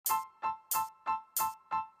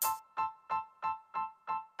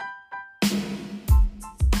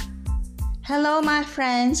Hello, my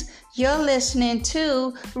friends. You're listening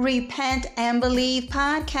to Repent and Believe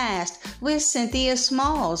podcast with Cynthia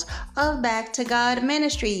Smalls of Back to God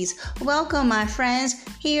Ministries. Welcome, my friends.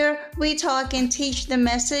 Here we talk and teach the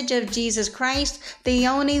message of Jesus Christ, the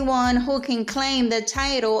only one who can claim the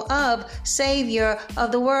title of Savior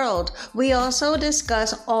of the world. We also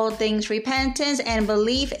discuss all things repentance and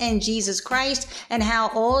belief in Jesus Christ and how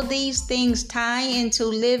all these things tie into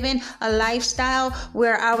living a lifestyle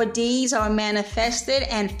where our deeds are manifested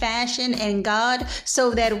and fashioned in God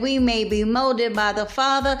so that we may be molded by the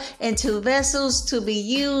Father into vessels to be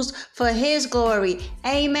used for His glory.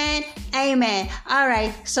 Amen. Amen. All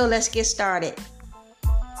right, so let's get started.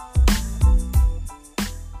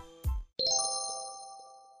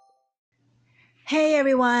 Hey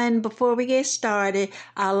everyone, before we get started,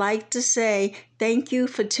 I'd like to say thank you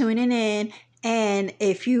for tuning in. And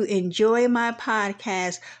if you enjoy my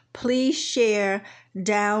podcast, please share,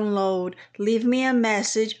 download, leave me a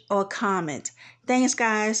message or comment. Thanks,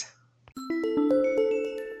 guys.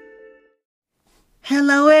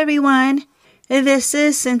 Hello, everyone. This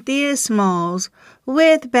is Cynthia Smalls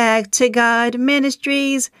with Back to God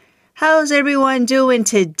Ministries. How's everyone doing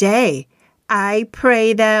today? I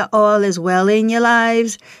pray that all is well in your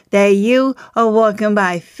lives, that you are walking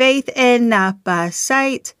by faith and not by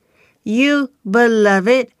sight. You,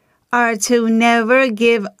 beloved, are to never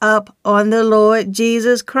give up on the Lord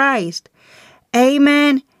Jesus Christ.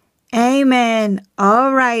 Amen. Amen.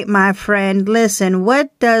 All right, my friend. Listen,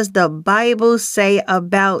 what does the Bible say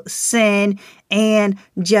about sin and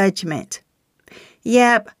judgment?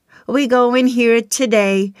 Yep, we go in here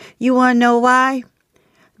today. You want to know why?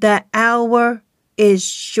 The hour is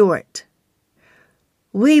short.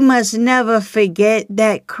 We must never forget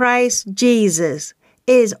that Christ Jesus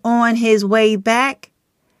is on his way back.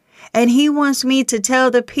 And he wants me to tell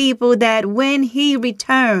the people that when he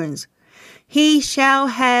returns, he shall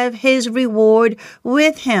have his reward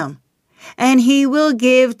with him. And he will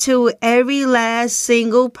give to every last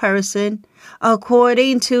single person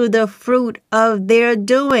according to the fruit of their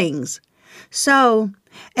doings. So,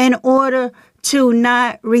 in order to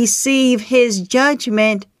not receive his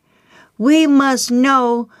judgment, we must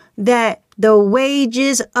know that the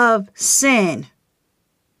wages of sin,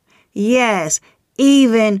 yes,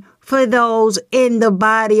 even for those in the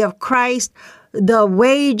body of Christ, the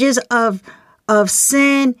wages of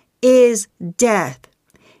sin is death.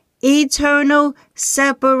 Eternal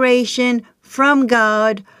separation from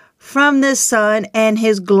God, from the Son and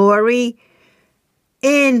his glory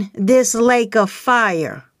in this lake of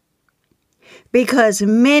fire. Because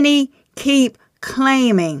many keep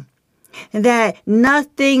claiming that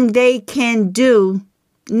nothing they can do,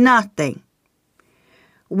 nothing.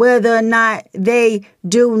 Whether or not they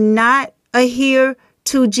do not adhere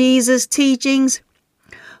to Jesus' teachings,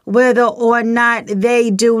 whether or not they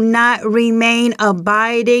do not remain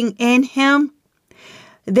abiding in him,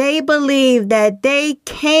 they believe that they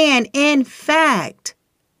can, in fact,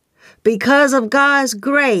 because of God's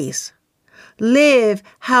grace, live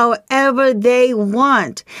however they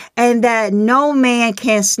want, and that no man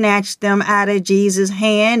can snatch them out of Jesus'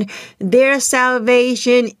 hand. Their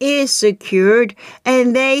salvation is secured,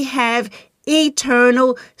 and they have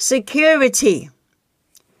eternal security.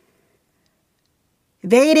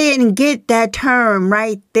 They didn't get that term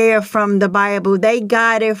right there from the Bible. They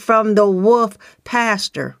got it from the wolf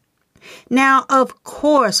pastor. Now, of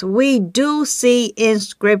course, we do see in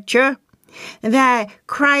Scripture that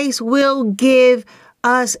Christ will give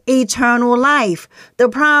us eternal life. The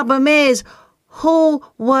problem is, who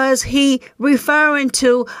was he referring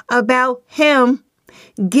to about him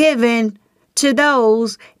giving to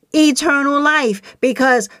those eternal life?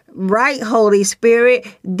 Because, right, Holy Spirit,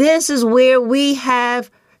 this is where we have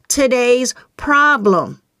today's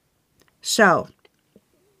problem. So,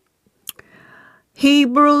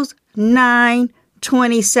 Hebrews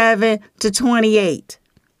 9:27-28.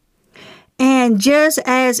 And just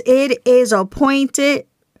as it is appointed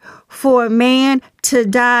for man to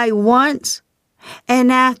die once,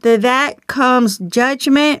 and after that comes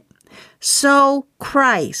judgment, so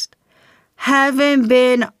Christ, having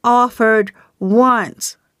been offered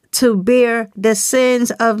once to bear the sins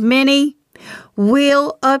of many,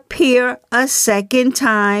 will appear a second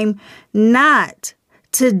time, not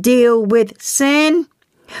to deal with sin,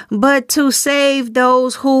 but to save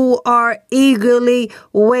those who are eagerly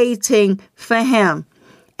waiting for him.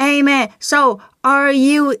 Amen. So, are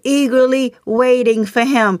you eagerly waiting for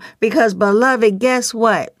him? Because, beloved, guess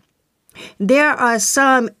what? There are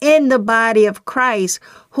some in the body of Christ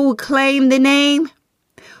who claim the name,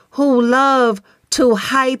 who love to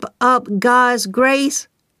hype up God's grace,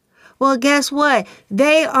 Well, guess what?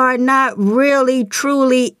 They are not really,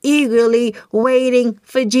 truly, eagerly waiting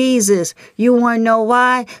for Jesus. You want to know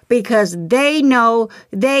why? Because they know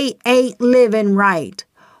they ain't living right.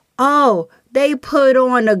 Oh, they put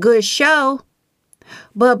on a good show,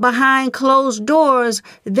 but behind closed doors,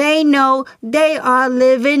 they know they are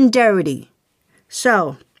living dirty.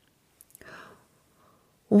 So,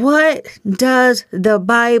 what does the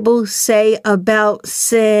Bible say about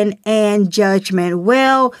sin and judgment?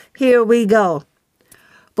 Well, here we go.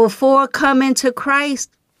 Before coming to Christ,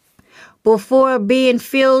 before being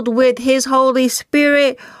filled with His Holy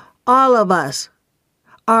Spirit, all of us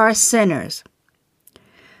are sinners.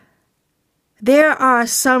 There are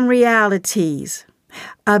some realities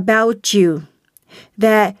about you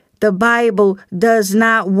that the Bible does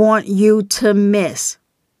not want you to miss.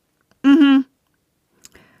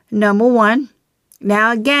 Number one,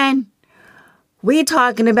 now again, we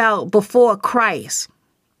talking about before Christ,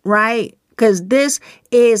 right? Because this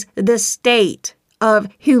is the state of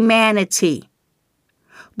humanity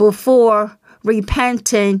before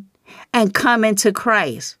repenting and coming to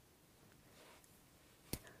Christ.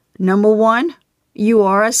 Number one, you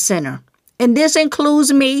are a sinner. And this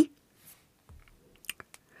includes me.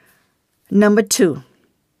 Number two,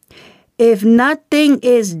 if nothing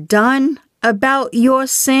is done about your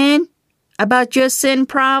sin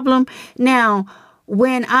problem. Now,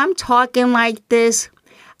 when I'm talking like this,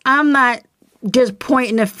 I'm not just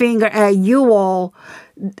pointing a finger at you all.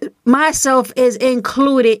 Myself is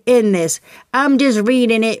included in this. I'm just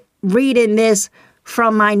reading this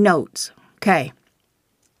from my notes. Okay.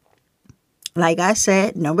 Like I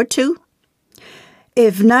said, number two,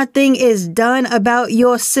 if nothing is done about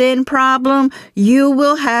your sin problem, you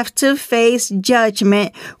will have to face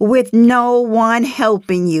judgment with no one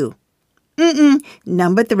helping you.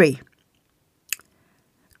 Number three,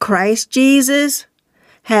 Christ Jesus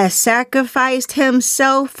has sacrificed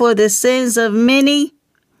Himself for the sins of many.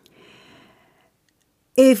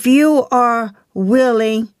 If you are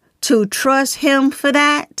willing to trust Him for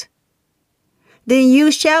that, then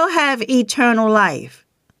you shall have eternal life.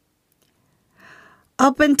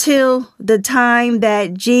 Up until the time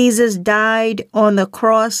that Jesus died on the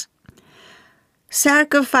cross,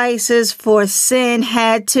 sacrifices for sin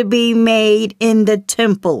had to be made in the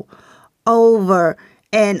temple over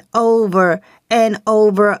and over and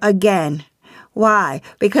over again. Why?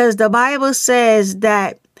 Because the Bible says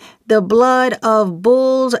that the blood of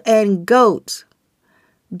bulls and goats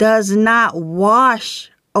does not wash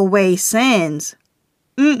away sins.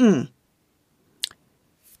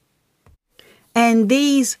 And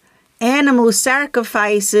these animal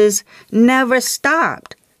sacrifices never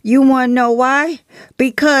stopped. You want to know why?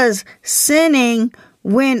 Because sinning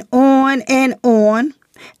went on,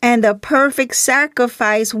 and the perfect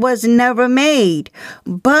sacrifice was never made.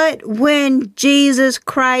 But when Jesus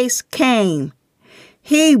Christ came,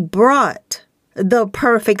 He brought the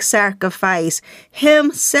perfect sacrifice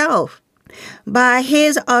Himself. By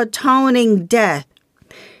His atoning death,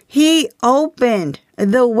 He opened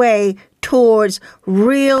the way towards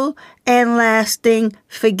real and lasting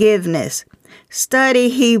forgiveness. Study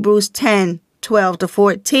Hebrews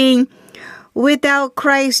 10:12-14. Without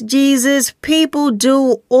Christ Jesus, people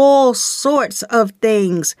do all sorts of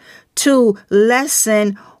things to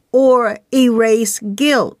lessen or erase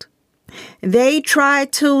guilt. They try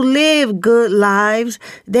to live good lives.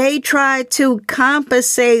 They try to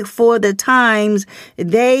compensate for the times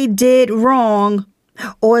they did wrong,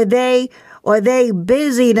 or they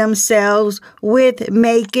busy themselves with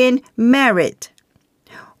making merit,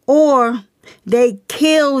 or they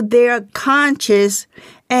kill their conscience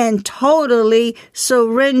and totally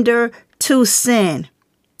surrender to sin.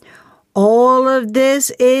 All of this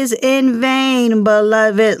is in vain,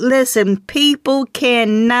 beloved. Listen, people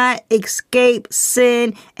cannot escape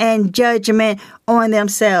sin and judgment on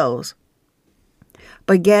themselves.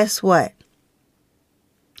 But guess what?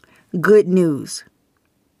 Good news.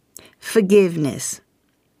 Forgiveness.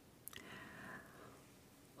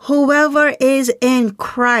 Whoever is in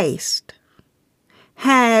Christ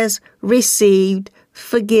has received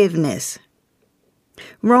forgiveness.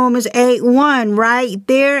 Romans 8:1, right?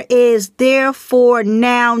 There is therefore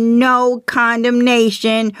now no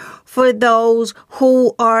condemnation for those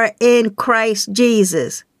who are in Christ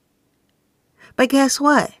Jesus. But guess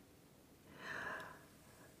what?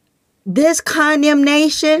 This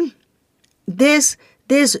condemnation, this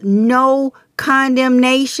no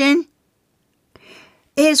condemnation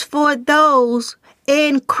is for those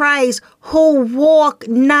in Christ who walk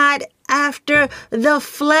not after the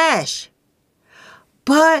flesh,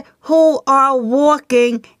 but who are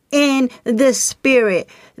walking in the Spirit.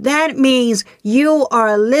 That means you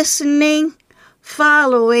are listening,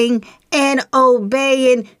 following, and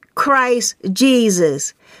obeying Christ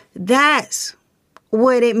Jesus. That's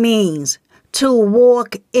what it means to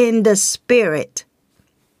walk in the Spirit.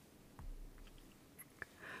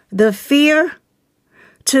 The fear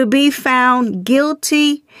to be found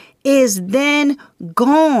guilty is then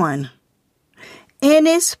gone. In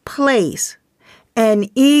its place, an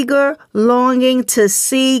eager longing to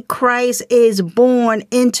see Christ is born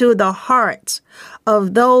into the hearts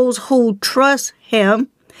of those who trust him.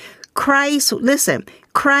 Christ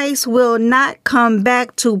will not come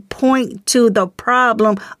back to point to the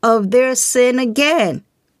problem of their sin again.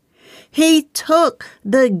 He took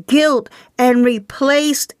the guilt and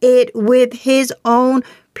replaced it with his own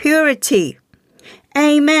purity.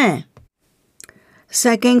 Amen.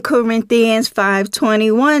 2 Corinthians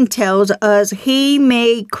 5:21 tells us he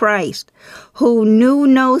made Christ, who knew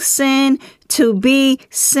no sin, to be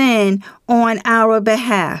sin on our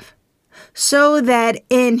behalf, so that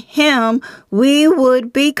in him we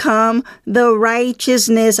would become the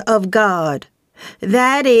righteousness of God.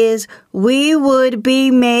 That is, we would be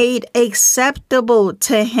made acceptable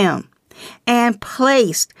to him and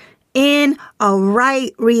placed in a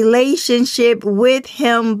right relationship with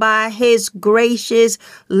him by his gracious,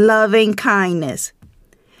 loving kindness.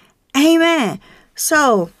 Amen.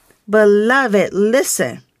 So, beloved,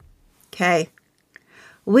 listen, okay?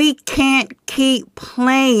 We can't keep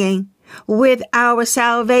playing with our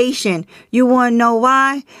salvation. You want to know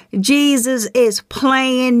why? Jesus is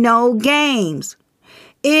playing no games.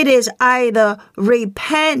 It is either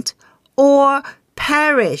repent or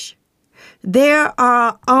perish. There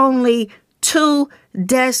are only two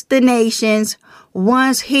destinations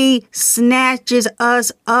once he snatches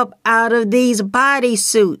us up out of these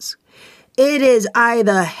bodysuits. It is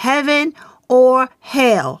either heaven or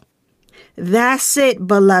hell. That's it,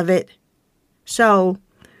 beloved. So,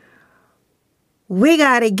 we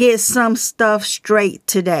got to get some stuff straight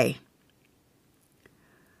today.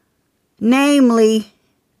 Namely,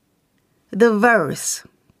 the verse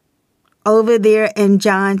over there in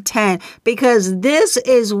John 10. Because this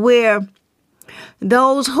is where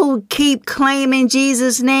those who keep claiming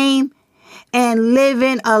Jesus' name and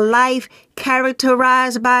living a life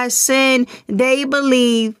characterized by sin, they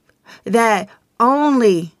believe that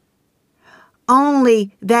only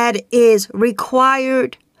that is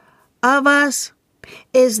required of us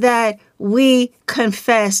is that we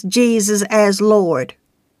confess Jesus as Lord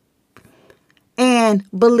and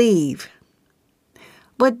believe.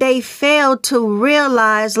 But they fail to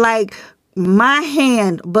realize, like my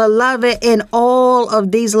hand, beloved, in all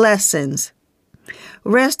of these lessons.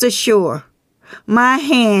 Rest assured, my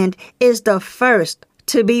hand is the first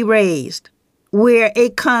to be raised. Where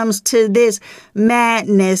it comes to this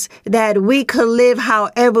madness that we could live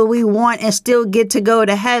however we want and still get to go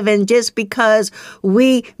to heaven just because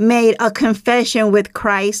we made a confession with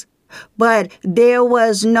Christ, but there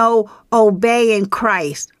was no obeying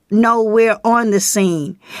Christ nowhere on the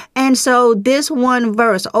scene. And so this one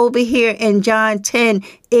verse over here in John 10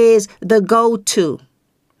 is the go-to.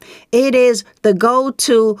 It is the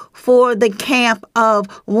go-to for the camp of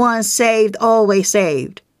once saved, always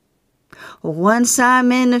saved. Once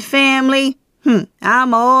I'm in the family,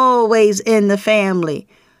 I'm always in the family.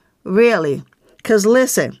 Really. Because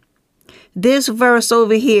listen, this verse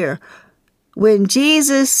over here, when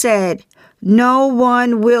Jesus said, no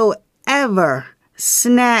one will ever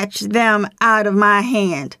snatch them out of my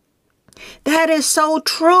hand. That is so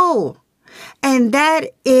true. And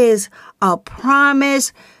that is a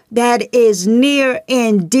promise that is near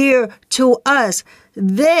and dear to us.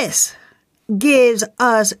 This gives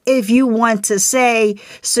us, if you want to say,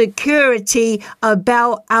 security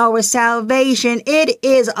about our salvation. It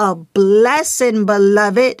is a blessing,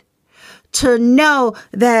 beloved, to know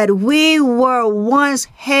that we were once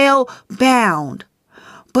hell bound,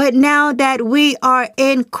 but now that we are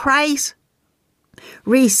in Christ,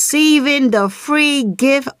 receiving the free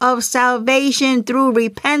gift of salvation through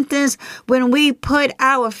repentance, when we put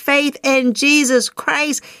our faith in Jesus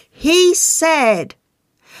Christ, he said,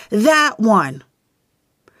 that one,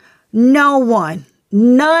 no one,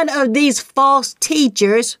 none of these false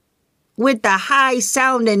teachers with the high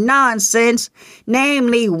sounding nonsense,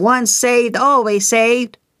 namely once saved, always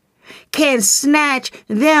saved, can snatch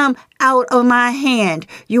them out of my hand.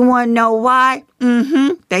 You want to know why?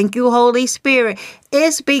 Thank you, Holy Spirit.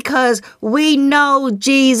 It's because we know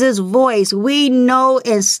Jesus' voice. We know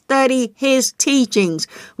and study his teachings.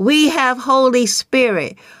 We have Holy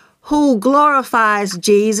Spirit who glorifies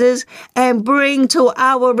Jesus and bring to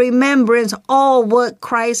our remembrance all what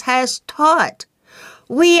Christ has taught.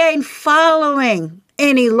 We ain't following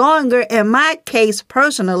any longer. In my case,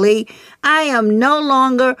 personally, I am no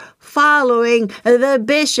longer following the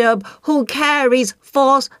bishop who carries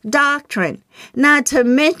false doctrine, not to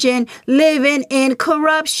mention living in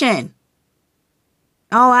corruption.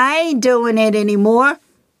 Oh, I ain't doing it anymore.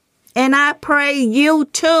 And I pray you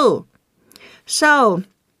too. So,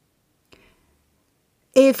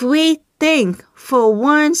 if we think for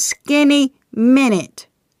one skinny minute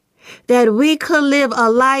that we could live a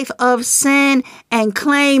life of sin and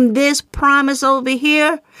claim this promise over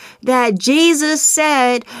here, that Jesus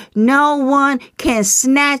said no one can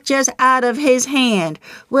snatch us out of his hand.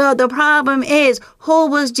 Well, the problem is, who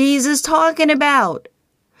was Jesus talking about?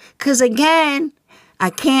 Because again, I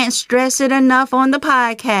can't stress it enough on the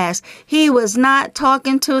podcast. He was not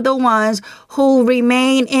talking to the ones who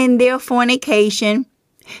remain in their fornication,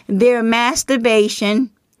 their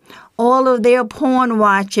masturbation, all of their porn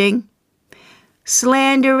watching,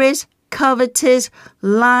 slanderous, covetous,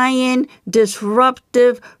 lying,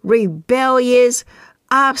 disruptive, rebellious,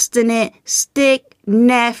 obstinate,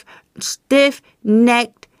 stiff-necked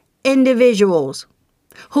individuals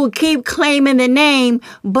who keep claiming the name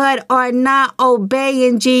but are not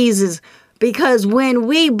obeying Jesus. Because when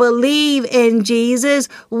we believe in Jesus,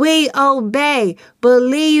 we obey.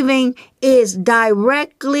 Believing is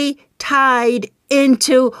directly tied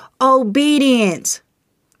into obedience.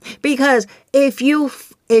 Because if you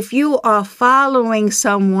are following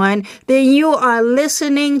someone, then you are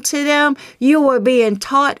listening to them, you are being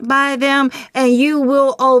taught by them, and you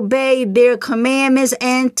will obey their commandments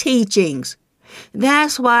and teachings.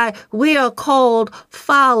 That's why we are called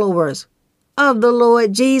followers of the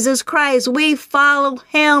Lord Jesus Christ. We follow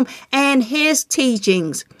him and his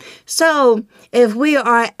teachings. So if we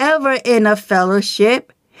are ever in a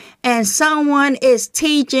fellowship and someone is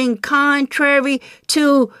teaching contrary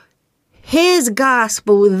to his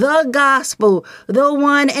gospel, the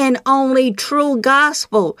one and only true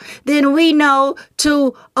gospel, then we know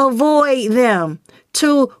to avoid them,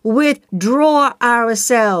 to withdraw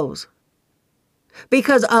ourselves.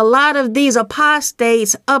 Because a lot of these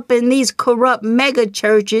apostates up in these corrupt mega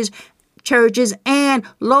churches and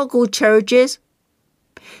local churches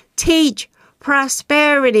teach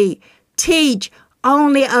prosperity, teach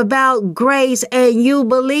only about grace and you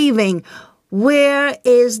believing. Where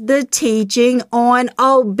is the teaching on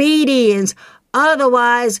obedience?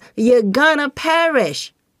 Otherwise, you're gonna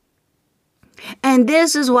perish. And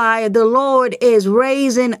this is why the Lord is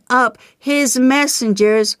raising up his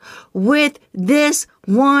messengers with this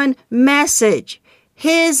one message.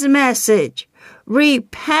 His message: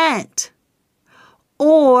 repent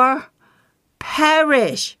or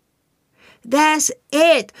perish. That's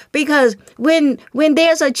it. Because when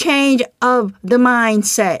there's a change of the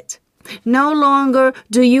mindset, no longer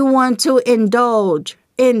do you want to indulge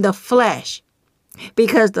in the flesh.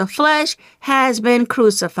 Because the flesh has been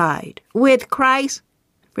crucified with Christ.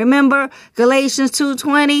 Remember, Galatians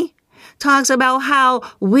 2:20 talks about how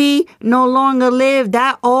we no longer live,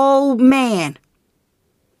 that old man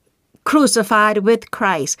crucified with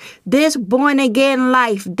Christ. This born-again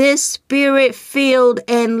life, this spirit-filled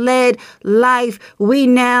and led life, we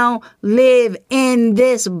now live in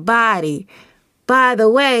this body. By the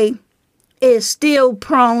way, is still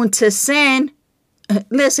prone to sin.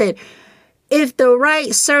 Listen, if the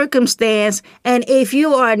right circumstance and if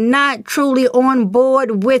you are not truly on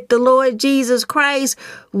board with the Lord Jesus Christ,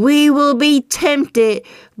 we will be tempted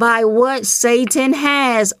by what Satan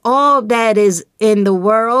has. All that is in the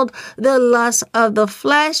world: the lust of the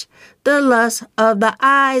flesh, the lust of the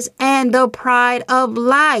eyes, and the pride of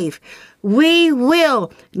life. We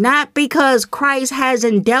will, not because Christ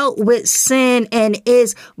hasn't dealt with sin and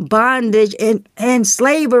its bondage and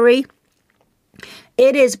slavery.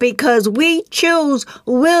 It is because we choose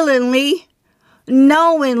willingly,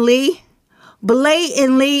 knowingly,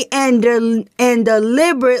 blatantly, and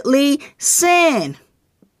deliberately sin.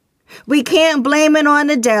 We can't blame it on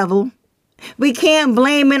the devil. We can't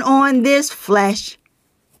blame it on this flesh.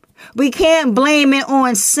 We can't blame it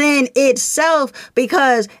on sin itself,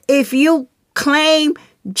 because if you claim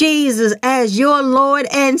Jesus as your Lord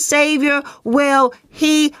and Savior, well,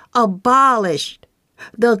 he abolished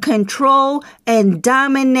the control and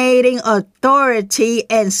dominating authority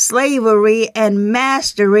and slavery and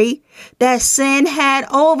mastery that sin had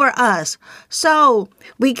over us. So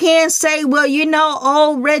we can't say, well,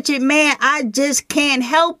 oh, wretched man, I just can't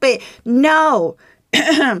help it. No,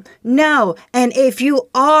 no. And if you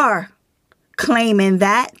are claiming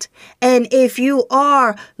that. And if you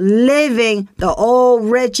are living the old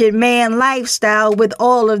wretched man lifestyle with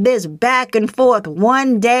all of this back and forth,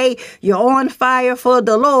 one day you're on fire for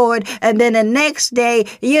the Lord, and then the next day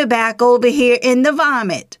you're back over here in the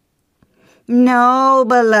vomit. No,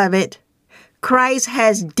 beloved. Christ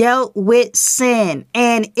has dealt with sin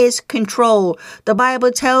and its control. The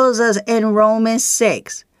Bible tells us in Romans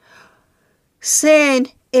 6, sin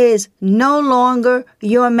is no longer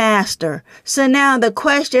your master. So now the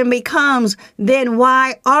question becomes, then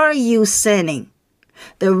why are you sinning?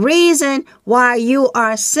 The reason why you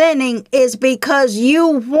are sinning is because you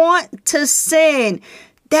want to sin.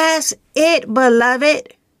 That's it,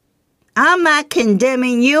 beloved. I'm not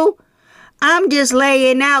condemning you. I'm just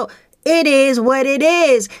laying out it is what it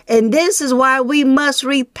is. And this is why we must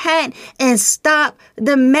repent and stop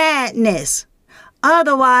the madness.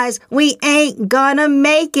 Otherwise, we ain't gonna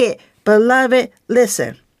make it. Beloved,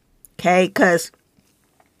 listen, okay? Because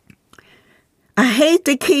I hate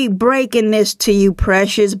to keep breaking this to you,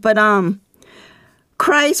 precious, but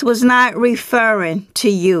Christ was not referring to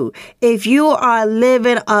you. If you are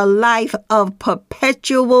living a life of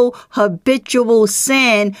perpetual, habitual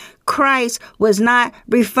sin, Christ was not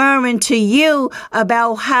referring to you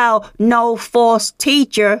about how no false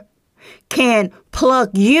teacher can pluck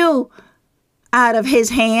you out of his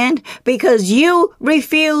hand because you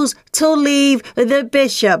refuse to leave the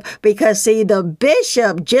bishop. Because see, the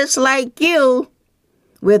bishop, just like you,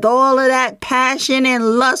 with all of that passion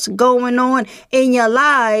and lust going on in your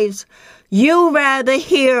lives, you rather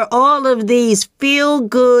hear all of these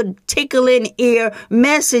feel-good, tickling ear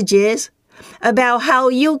messages about how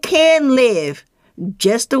you can live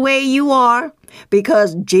just the way you are,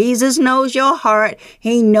 because Jesus knows your heart.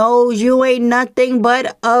 He knows you ain't nothing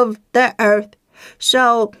but of the earth.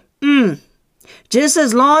 So, just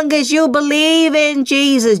as long as you believe in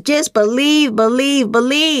Jesus, just believe.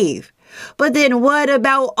 But then what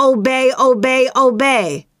about obey?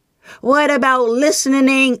 What about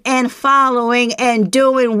listening and following and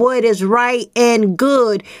doing what is right and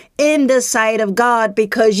good in the sight of God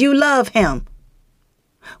because you love him?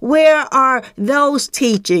 Where are those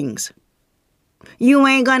teachings? You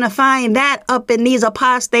ain't gonna find that up in these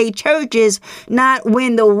apostate churches, not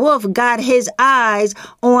when the wolf got his eyes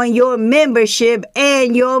on your membership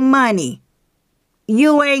and your money.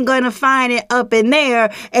 You ain't gonna find it up in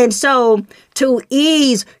there. And so to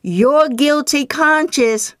ease your guilty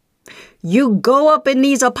conscience, you go up in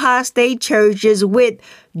these apostate churches with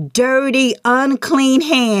dirty, unclean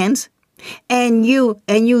hands, and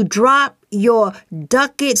you drop your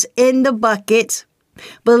ducats in the buckets,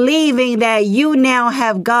 believing that you now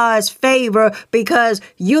have God's favor because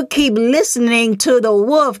you keep listening to the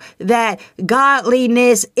wolf that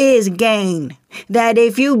godliness is gain. That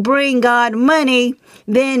if you bring God money,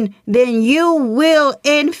 then you will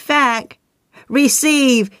in fact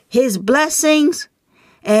receive his blessings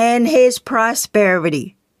and his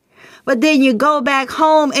prosperity. But then you go back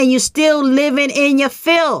home and you're still living in your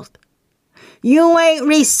filth. You ain't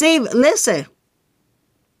received. Listen,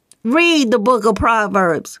 read the book of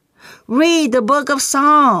Proverbs. Read the book of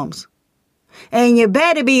Psalms. And you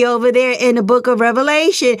better be over there in the book of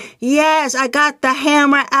Revelation. Yes, I got the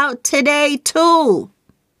hammer out today too.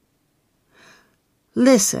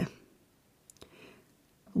 Listen,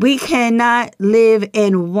 we cannot live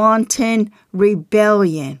in wanton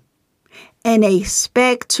rebellion and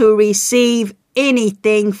expect to receive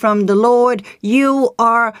anything from the Lord. You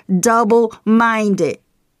are double-minded.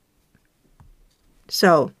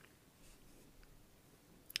 So,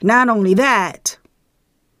 not only that,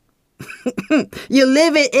 you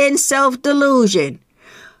live it in self-delusion.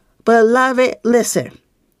 Beloved, listen.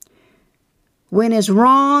 When it's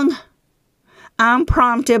wrong, I'm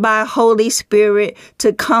prompted by Holy Spirit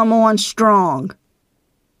to come on strong.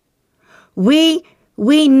 We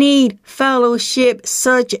need fellowship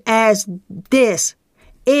such as this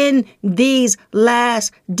in these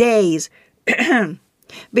last days.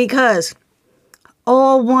 Because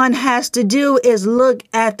all one has to do is look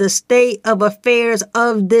at the state of affairs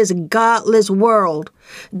of this godless world.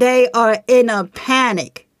 They are in a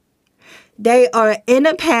panic.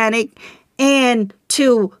 And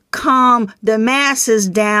to calm the masses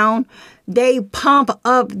down, they pump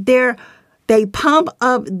up their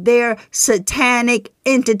satanic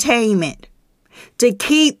entertainment to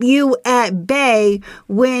keep you at bay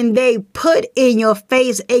when they put in your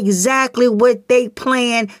face exactly what they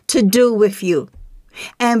plan to do with you.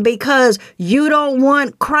 And because you don't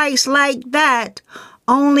want Christ like that,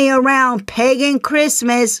 only around pagan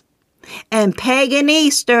Christmas and pagan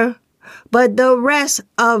Easter, but the rest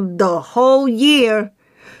of the whole year,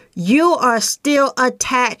 you are still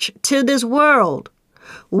attached to this world.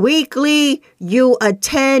 Weekly, you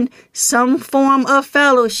attend some form of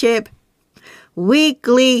fellowship.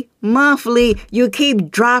 Weekly, monthly, you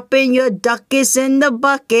keep dropping your ducats in the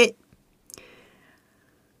bucket.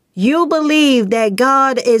 You believe that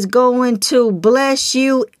God is going to bless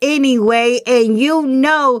you anyway, and you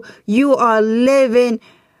know you are living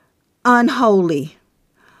unholy,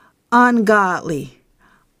 ungodly,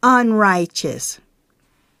 unrighteous.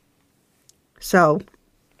 So,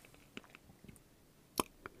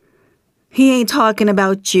 he ain't talking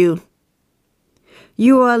about you.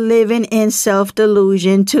 You are living in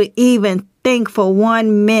self-delusion to even think for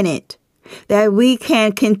 1 minute that we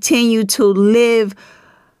can continue to live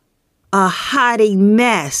a hiding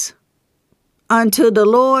mess unto the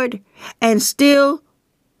Lord and still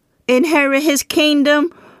inherit his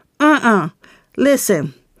kingdom.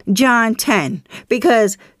 Listen, John 10,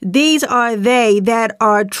 because these are they that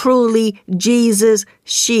are truly Jesus'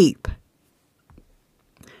 sheep.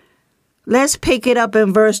 Let's pick it up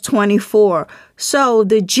in verse 24. So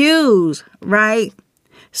the Jews, right,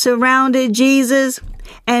 surrounded Jesus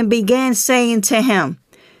and began saying to him,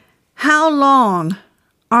 how long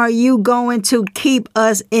are you going to keep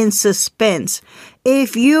us in suspense?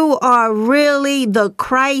 If you are really the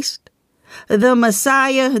Christ, the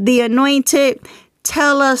Messiah, the Anointed,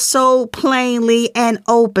 tell us so plainly and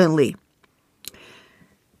openly.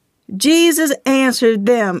 Jesus answered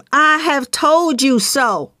them, I have told you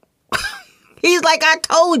so. He's like, I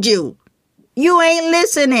told you. You ain't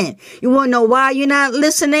listening. You want to know why you're not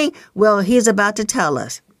listening? Well, he's about to tell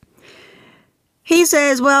us. He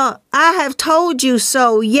says, well, I have told you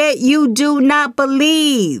so, yet you do not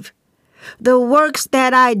believe. The works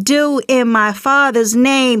that I do in my Father's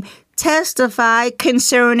name testify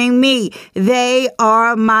concerning me. They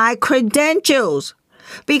are my credentials.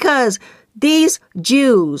 Because these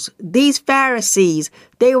Jews, these Pharisees,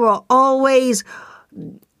 they were always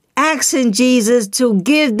asking Jesus to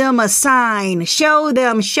give them a sign, show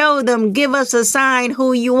them, give us a sign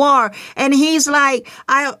who you are. And he's like,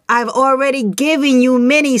 I've already given you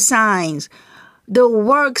many signs. The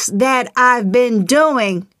works that I've been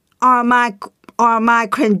doing are my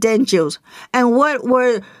credentials. And what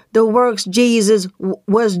were the works Jesus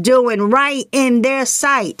was doing right in their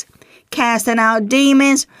sight? Casting out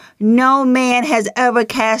demons. No man has ever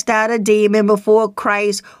cast out a demon before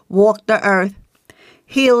Christ walked the earth.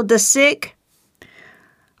 Healed the sick,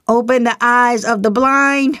 opened the eyes of the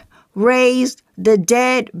blind, raised the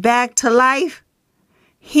dead back to life,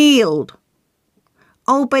 healed,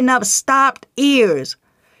 opened up stopped ears,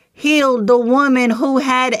 healed the woman who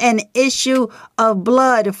had an issue of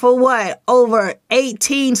blood for what, over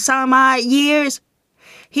 18 some odd years?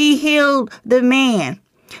 He healed the man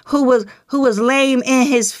who was lame in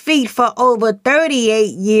his feet for over 38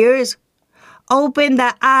 years. Opened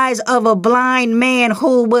the eyes of a blind man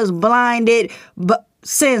who was blinded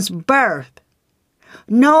since birth.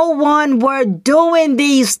 No one were doing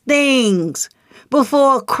these things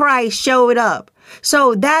before Christ showed up.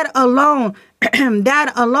 So that alone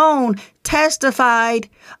testified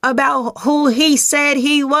about who he said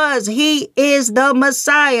he was. He is the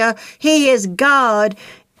Messiah. He is God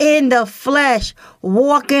in the flesh,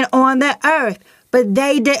 walking on the earth. But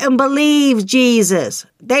they didn't believe Jesus.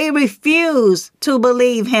 They refused to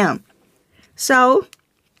believe him. So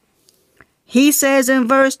he says in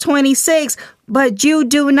verse 26, but you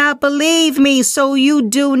do not believe me, so you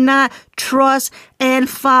do not trust and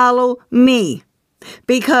follow me,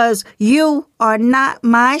 because you are not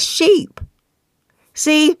my sheep.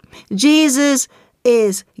 See, Jesus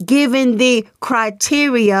is giving the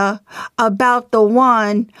criteria about the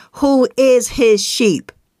one who is his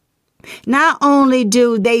sheep. Not only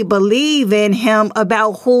do they believe in him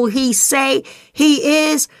about who he say he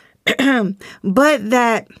is, but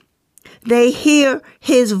that they hear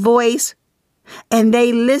his voice and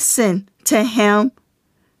they listen to him.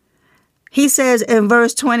 He says in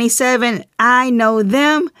verse 27, I know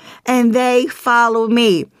them and they follow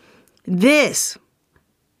me. This,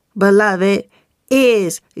 beloved,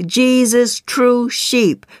 is Jesus' true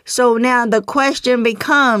sheep. So now the question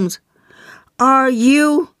becomes, are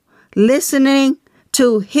you listening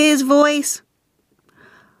to his voice?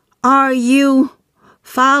 Are you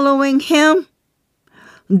following him?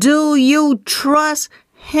 Do you trust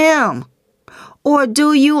him? Or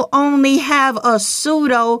do you only have a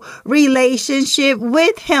pseudo relationship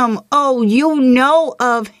with him? Oh, you know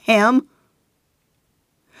of him.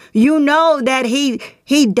 You know that he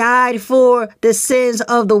died for the sins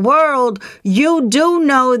of the world. You do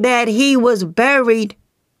know that he was buried.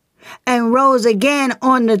 and rose again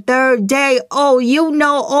on the third day. Oh, you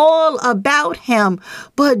know all about him,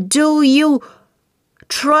 but do you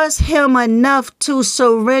trust him enough to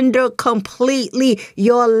surrender completely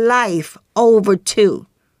your life over to?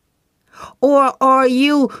 Or are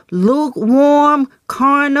you lukewarm,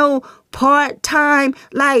 carnal, part-time?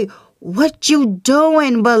 Like, what you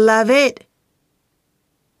doing, beloved?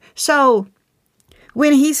 So,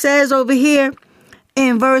 when he says over here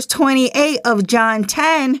in verse 28 of John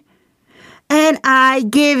 10, and I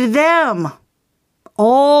give them,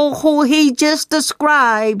 all who he just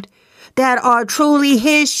described that are truly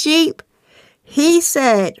his sheep, he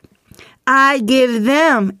said, I give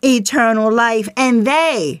them eternal life, and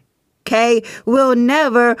they, will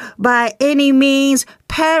never by any means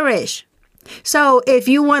perish. So if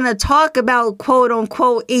you want to talk about quote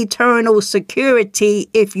unquote eternal security,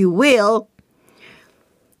 if you will,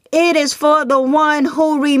 it is for the one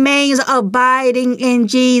who remains abiding in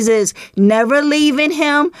Jesus, never leaving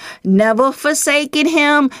him, never forsaking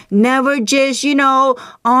him, never just,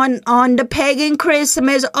 on the pagan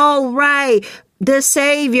Christmas, oh, right, the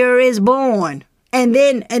Savior is born. And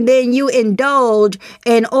then you indulge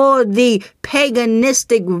in all the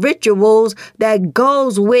paganistic rituals that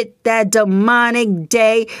goes with that demonic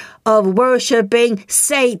day of worshiping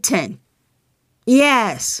Satan.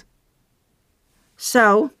 Yes.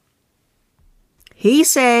 So, he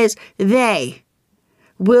says they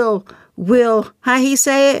will, how he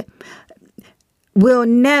say it? Will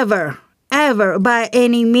never, ever by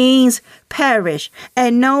any means perish.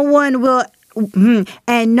 And no one will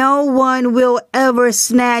ever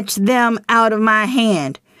snatch them out of my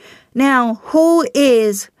hand. Now, who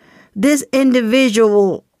is this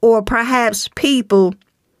individual or perhaps people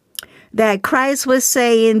that Christ was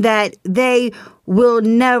saying that they will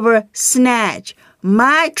never snatch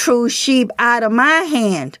my true sheep out of my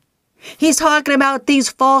hand? He's talking about these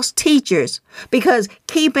false teachers, because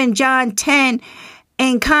keeping John 10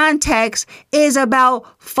 in context is about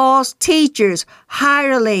false teachers,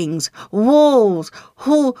 hirelings, wolves,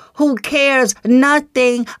 who cares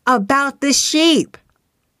nothing about the sheep.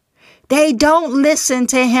 They don't listen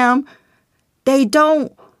to him. They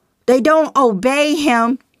don't obey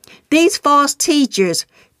him. These false teachers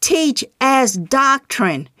teach as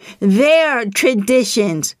doctrine their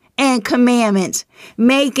traditions and commandments,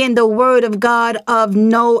 making the word of God of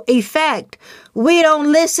no effect. We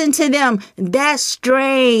don't listen to them. That's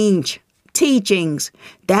strange teachings.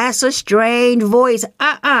 That's a strange voice.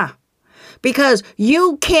 Because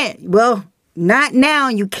you can't, well, not now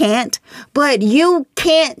you can't, but you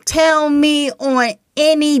can't tell me on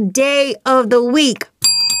any day of the week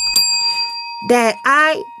that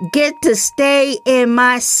I get to stay in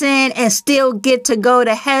my sin and still get to go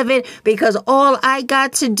to heaven, because all I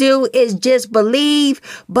got to do is just believe,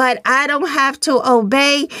 but I don't have to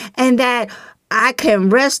obey, and that I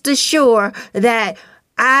can rest assured that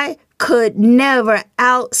I could never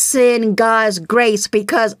out-sin God's grace,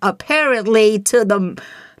 because apparently to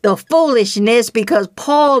the foolishness, because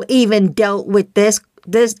Paul even dealt with this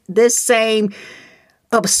same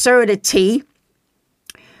absurdity,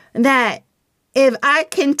 that if I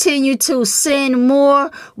continue to sin more,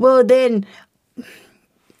 well then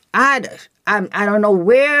I don't know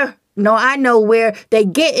where. No, I know where they're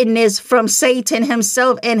getting this from, Satan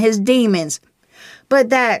himself and his demons.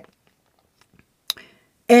 But that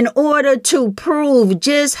in order to prove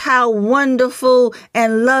just how wonderful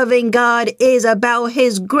and loving God is about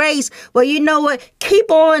his grace, well, you know what? Keep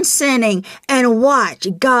on sinning and watch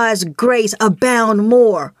God's grace abound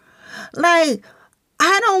more. Like,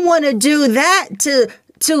 I don't want to do that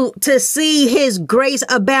to see his grace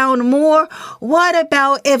abound more. What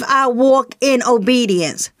about if I walk in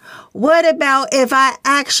obedience? What about if I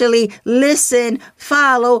actually listen,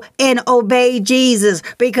 follow, and obey Jesus?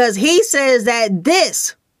 Because he says that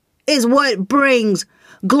this is what brings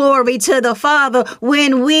glory to the Father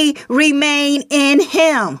when we remain in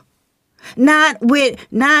him. Not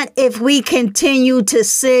if we continue to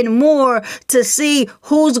sin more to see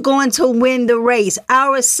who's going to win the race,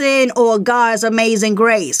 our sin or God's amazing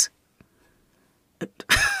grace.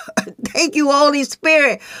 Thank you, Holy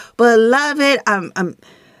Spirit. Beloved,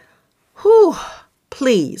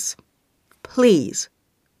 please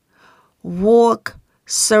walk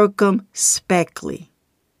circumspectly.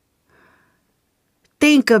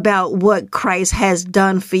 Think about what Christ has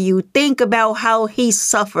done for you. Think about how he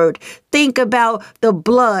suffered. Think about the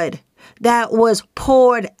blood that was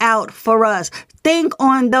poured out for us. Think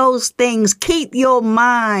on those things. Keep your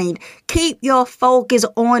mind. Keep your focus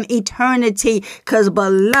on eternity. Because,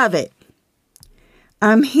 beloved,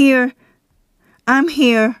 I'm here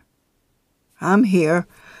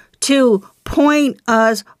to point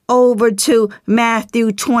us over to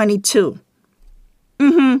Matthew 22.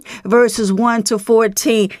 Verses 1 to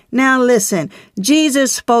 14. Now listen,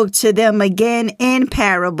 Jesus spoke to them again in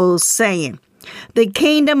parables, saying, "The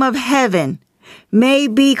kingdom of heaven may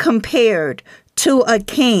be compared to a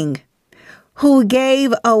king who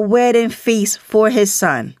gave a wedding feast for his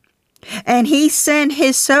son. And he sent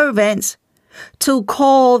his servants to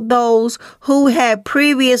call those who had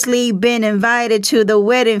previously been invited to the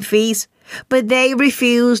wedding feast, but they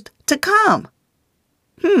refused to come.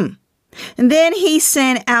 And then he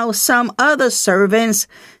sent out some other servants,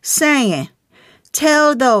 saying,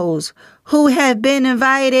 'Tell those who have been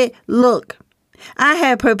invited, look, I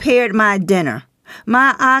have prepared my dinner.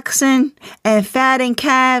 My oxen and fattened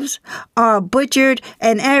calves are butchered,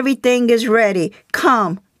 and everything is ready.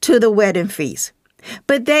 Come to the wedding feast.'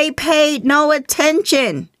 But they paid no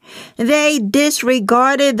attention. They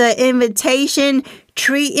disregarded the invitation,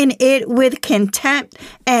 treating it with contempt,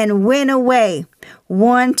 and went away,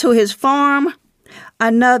 one to his farm,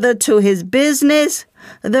 another to his business.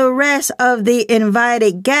 The rest of the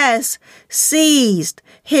invited guests seized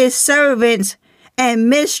his servants and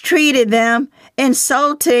mistreated them,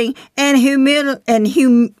 insulting and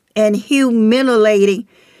humiliating.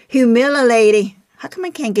 How come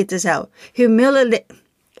I can't get this out?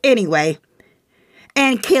 Anyway,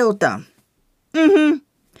 and killed them.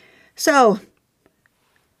 So,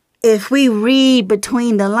 if we read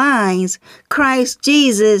between the lines, Christ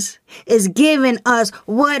Jesus is giving us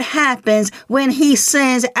what happens when he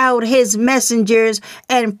sends out his messengers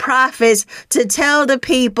and prophets to tell the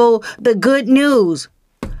people the good news.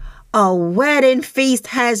 A wedding feast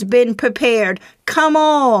has been prepared. Come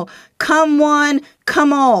all, come one,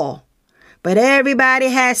 come all. But everybody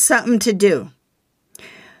has something to do.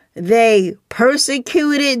 They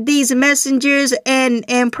persecuted these messengers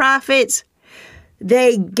and prophets.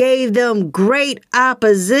 They gave them great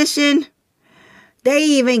opposition. They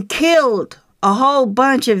even killed a whole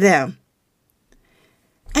bunch of them.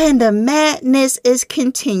 And the madness is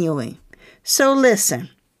continuing. So listen.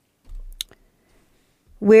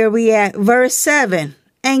 Where we at? Verse 7.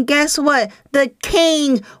 And guess what? The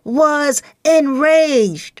king was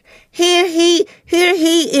enraged. Here he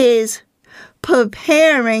is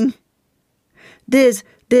preparing this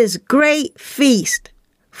great feast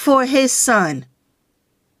for his son,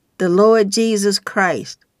 the Lord Jesus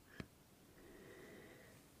Christ.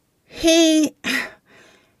 He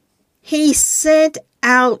sent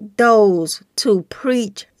out those to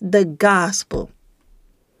preach the gospel,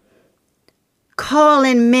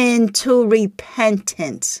 calling men to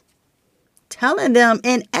repentance, telling them,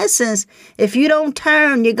 in essence, if you don't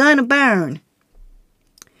turn, you're going to burn.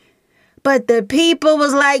 But the people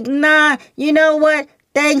was like, nah, you know what?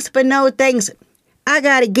 Thanks, but no thanks. I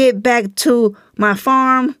got to get back to my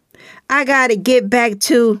farm. I got to get back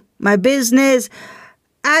to my business.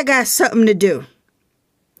 I got something to do.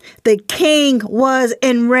 The king was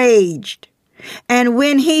enraged. And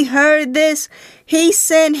when he heard this, he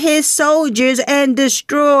sent his soldiers and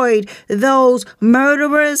destroyed those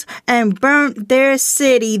murderers and burnt their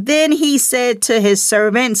city. Then he said to his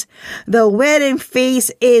servants, the wedding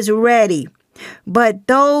feast is ready, but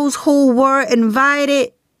those who were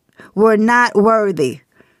invited were not worthy.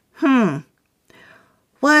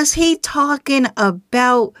 Was he talking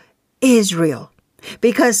about Israel?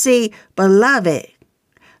 Because see, beloved,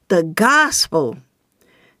 the gospel,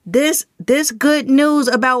 this good news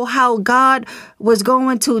about how God was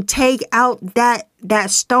going to take out that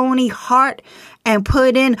stony heart and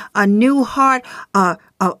put in a new heart,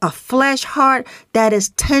 a flesh heart that is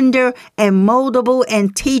tender and moldable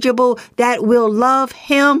and teachable, that will love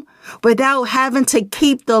him without having to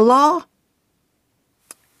keep the law.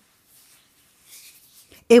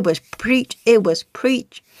 It was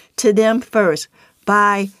preached to them first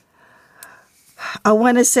by, I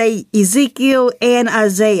want to say, Ezekiel and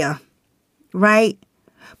Isaiah, right?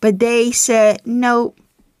 But they said, no.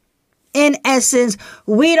 In essence,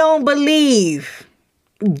 we don't believe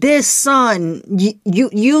this son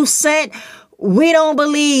you sent. We don't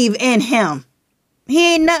believe in him.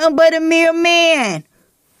 He ain't nothing but a mere man.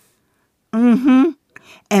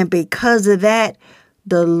 And because of that,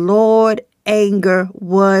 the Lord's anger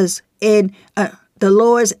was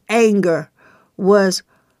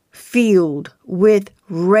filled with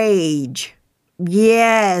rage.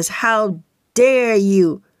 Yes, how dare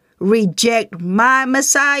you reject my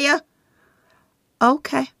Messiah?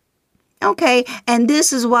 Okay. And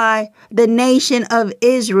this is why the nation of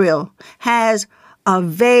Israel has a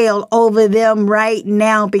veil over them right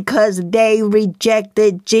now, because they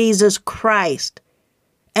rejected Jesus Christ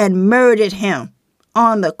and murdered him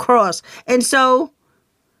on the cross. And so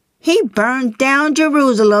He burned down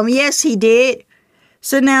Jerusalem. Yes, he did.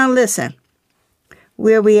 So now listen.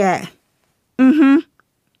 Where we at?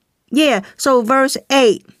 Yeah, so verse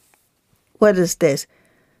 8. What is this?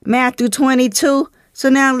 Matthew 22. So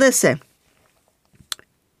now listen.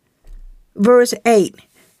 Verse 8.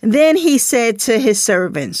 Then he said to his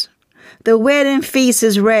servants, the wedding feast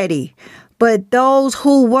is ready, but those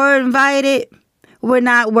who were invited were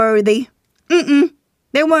not worthy.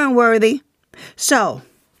 They weren't worthy. So,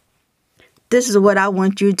 this is what I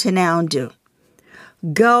want you to now do.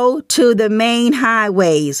 Go to the main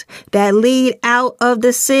highways that lead out of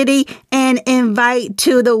the city and invite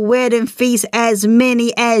to the wedding feast as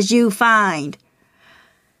many as you find.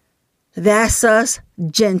 That's us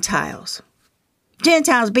Gentiles.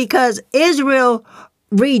 Gentiles, because Israel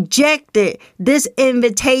rejected this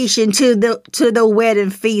invitation to the wedding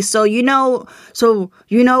feast. So you know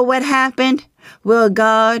what happened? Well,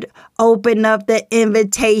 God opened up the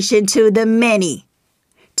invitation to the many,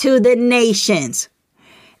 to the nations.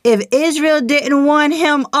 If Israel didn't want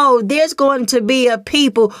him, there's going to be a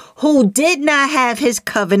people who did not have his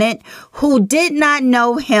covenant, who did not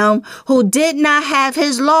know him, who did not have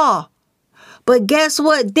his law. But guess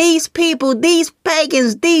what? These people, these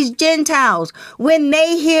pagans, these Gentiles, when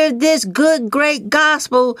they hear this good, great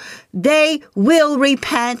gospel, they will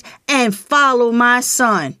repent and follow my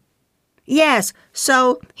son. Yes,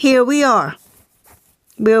 so here we are.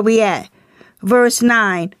 Where we at? Verse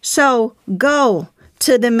 9. So go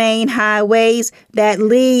to the main highways that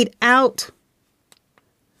lead out.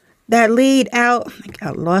 I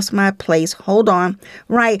lost my place. Hold on.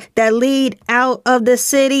 Right. That lead out of the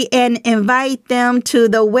city and invite them to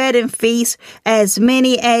the wedding feast, as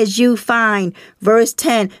many as you find. Verse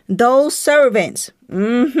 10. Those servants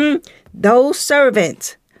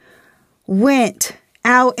went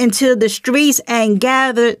out into the streets and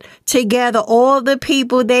gathered together all the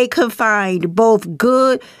people they could find, both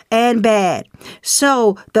good and bad.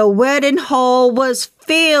 So the wedding hall was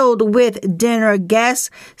filled with dinner guests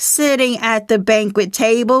sitting at the banquet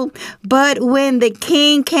table. But when the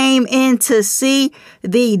king came in to see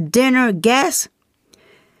the dinner guests,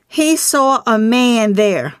 he saw a man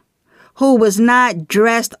there who was not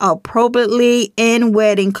dressed appropriately in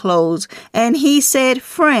wedding clothes. And he said,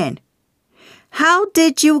 "Friend, how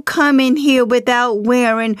did you come in here without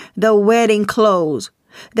wearing the wedding clothes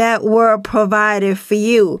that were provided for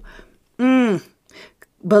you?"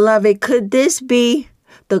 Beloved, could this be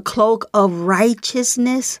the cloak of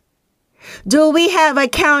righteousness? Do we have a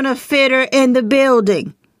counterfeiter in the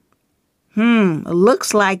building?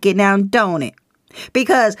 Looks like it now, don't it?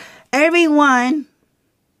 Because everyone,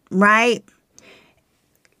 right?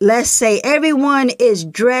 Let's say everyone is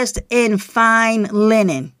dressed in fine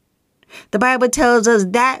linen. The Bible tells us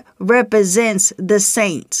that represents the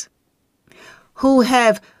saints who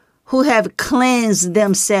have cleansed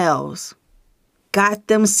themselves, got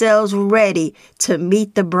themselves ready to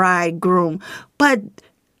meet the bridegroom. But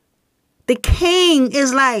the king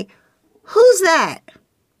is like, who's that?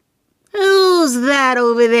 Who's that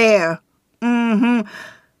over there?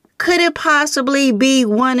 Could it possibly be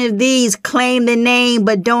one of these claim the name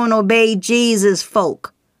but don't obey Jesus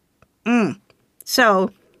folk?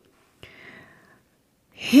 So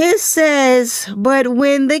it says, but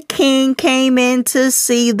when the king came in to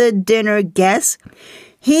see the dinner guests,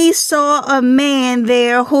 he saw a man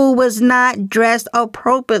there who was not dressed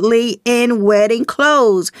appropriately in wedding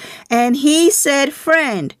clothes. And he said,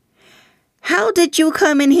 "Friend, how did you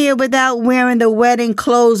come in here without wearing the wedding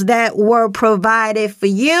clothes that were provided for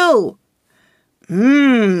you?"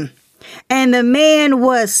 And the man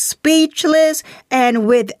was speechless and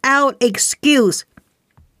without excuse.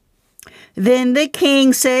 Then the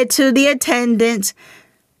king said to the attendants,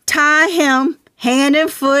 "Tie him hand and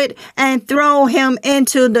foot and throw him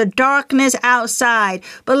into the darkness outside."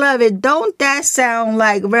 Beloved, don't that sound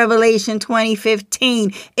like Revelation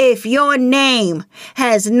 20:15? If your name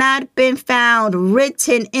has not been found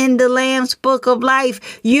written in the Lamb's book of life,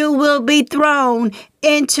 you will be thrown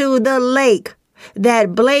into the lake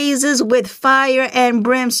that blazes with fire and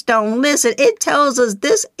brimstone. Listen, it tells us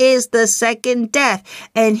this is the second death.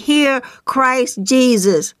 And here Christ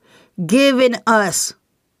Jesus giving us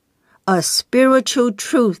a spiritual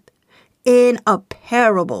truth in a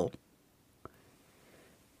parable.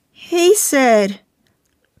 He said,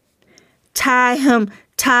 tie him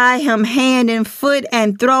hand and foot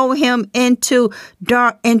and throw him into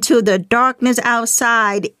the darkness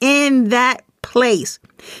outside. In that place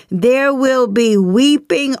there will be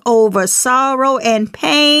weeping over sorrow and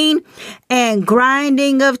pain and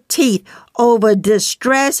grinding of teeth. over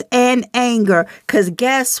distress and anger. Because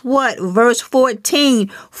guess what? Verse 14,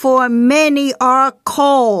 for many are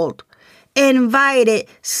called, invited,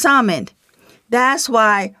 summoned. That's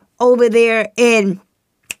why over there in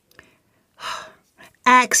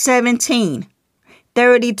Acts 17,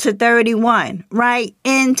 30 to 31, right?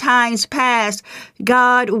 In times past,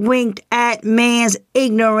 God winked at man's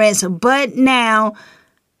ignorance, but now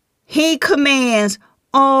he commands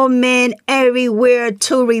all men everywhere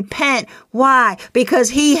to repent. Why? Because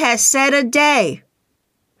he has set a day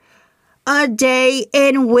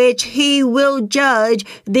in which he will judge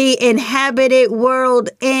the inhabited world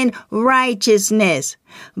in righteousness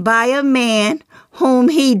by a man whom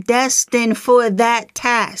he destined for that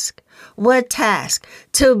task. What task?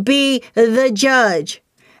 To be the judge.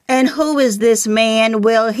 And who is this man?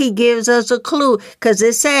 Well, he gives us a clue because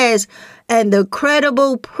it says, and the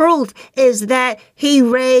credible proof is that he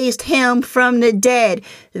raised him from the dead.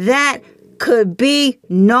 That could be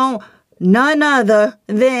none other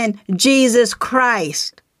than Jesus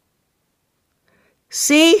Christ.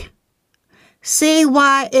 See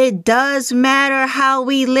why it does matter how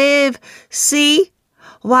we live? See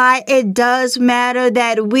why it does matter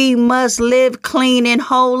that we must live clean and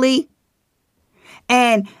holy?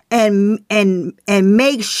 And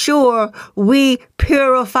make sure we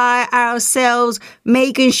purify ourselves,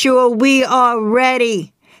 making sure we are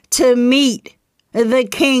ready to meet the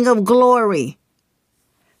King of Glory.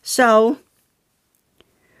 So,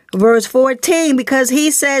 verse 14, because he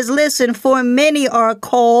says, listen, for many are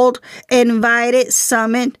called, invited,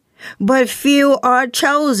 summoned, but few are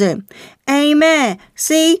chosen. Amen.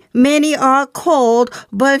 See, many are called,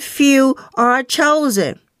 but few are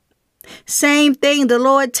chosen. Same thing the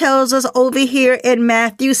Lord tells us over here in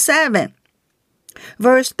Matthew 7.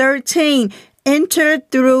 Verse 13, enter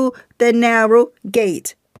through the narrow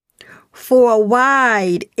gate. For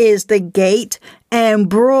wide is the gate, and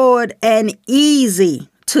broad and easy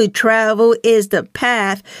to travel is the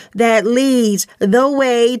path that leads the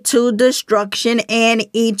way to destruction and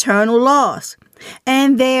eternal loss.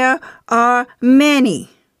 And there are many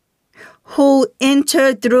who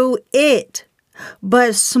enter through it.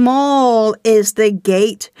 But small is the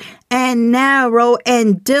gate, and narrow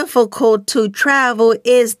and difficult to travel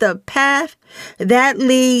is the path that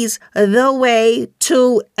leads the way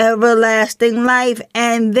to everlasting life,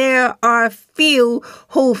 and there are few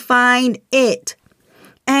who find it.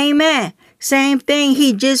 Amen. Same thing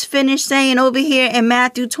he just finished saying over here in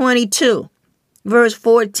Matthew 22. Verse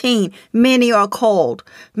 14, many are called,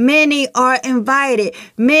 many are invited,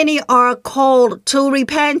 many are called to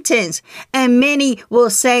repentance, and many will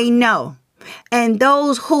say no. And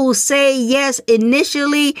those who say yes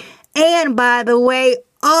initially, and by the way,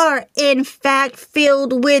 are in fact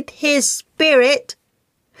filled with his spirit,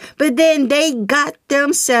 but then they got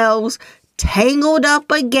themselves tangled up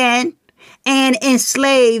again and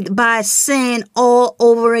enslaved by sin all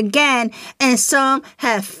over again, and some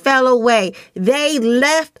have fell away. They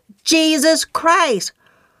left Jesus Christ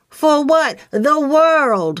for what? The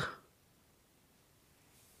world.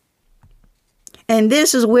 And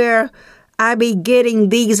this is where I be getting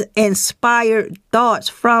these inspired thoughts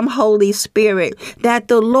from Holy Spirit, that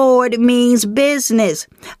the Lord means business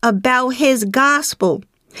about his gospel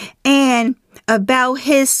and about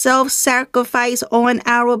his self-sacrifice on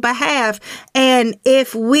our behalf. And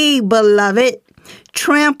if we, beloved,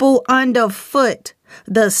 trample underfoot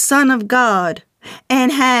the Son of God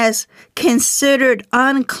and has considered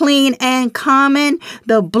unclean and common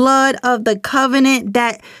the blood of the covenant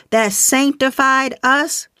that sanctified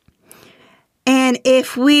us, and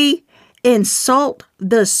if we insult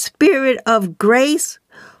the Spirit of grace,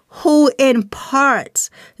 who imparts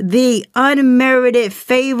the unmerited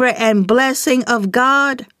favor and blessing of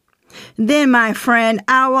God, then, my friend,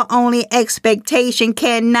 our only expectation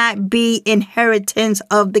cannot be inheritance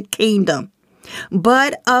of the kingdom,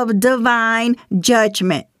 but of divine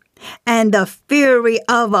judgment and the fury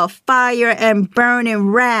of a fire and burning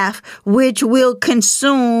wrath, which will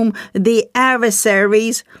consume the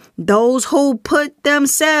adversaries, those who put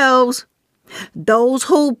themselves, I'm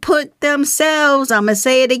going to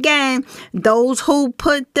say it again, those who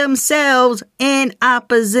put themselves in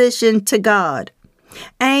opposition to God.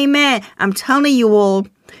 Amen. I'm telling you all,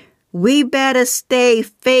 we better stay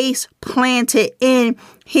face planted in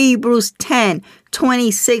Hebrews 10,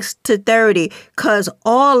 26 to 30, because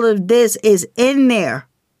all of this is in there.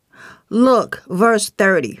 Look, verse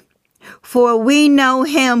 30. For we know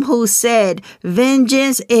him who said,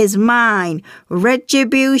 vengeance is mine,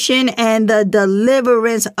 retribution and the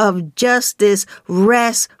deliverance of justice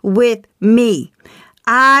rests with me.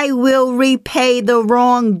 I will repay the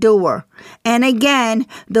wrongdoer And again,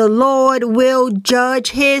 the Lord will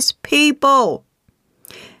judge his people.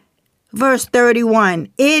 Verse 31,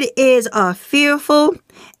 it is a fearful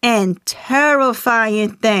and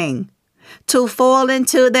terrifying thing to fall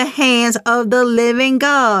into the hands of the living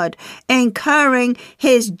God, incurring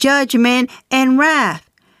his judgment and wrath.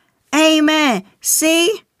 Amen.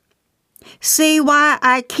 See why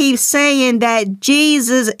I keep saying that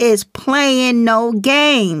Jesus is playing no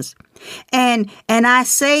games. And I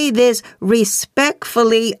say this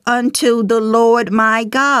respectfully unto the Lord my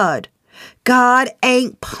God. God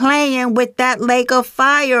ain't playing with that lake of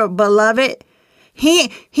fire, beloved.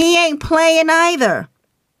 He ain't playing either.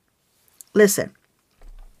 Listen,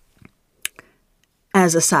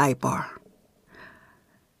 as a sidebar,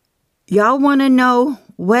 y'all want to know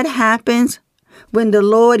what happens when the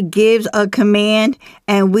Lord gives a command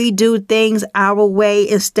and we do things our way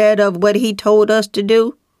instead of what he told us to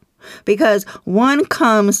do? Because one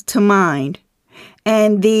comes to mind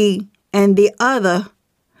and the other,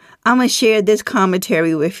 I'm going to share this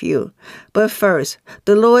commentary with you. But first,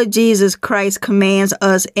 the Lord Jesus Christ commands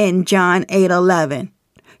us in John 8:11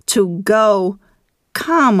 to go,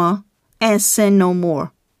 comma, and sin no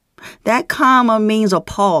more. That comma means a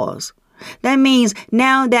pause. That means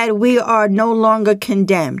now that we are no longer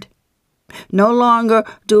condemned, no longer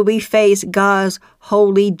do we face God's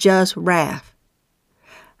holy, just wrath.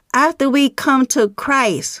 After we come to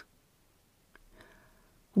Christ,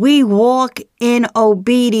 we walk in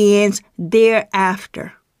obedience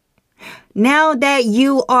thereafter. Now that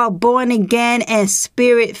you are born again and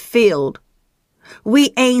spirit-filled,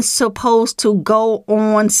 we ain't supposed to go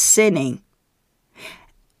on sinning.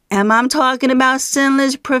 Am I talking about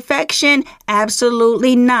sinless perfection?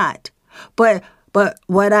 Absolutely not. But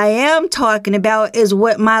what I am talking about is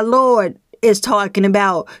what my Lord is talking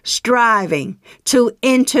about, striving to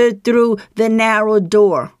enter through the narrow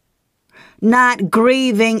door, not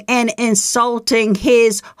grieving and insulting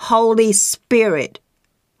his Holy Spirit,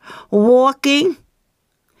 walking,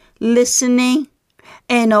 listening,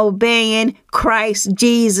 and obeying Christ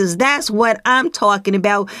Jesus. That's what I'm talking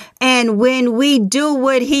about. And when we do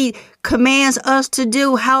what he commands us to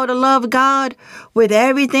do, how to love God with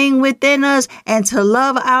everything within us and to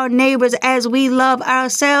love our neighbors as we love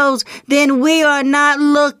ourselves, then we are not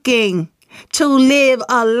looking to live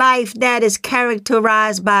a life that is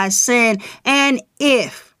characterized by sin. And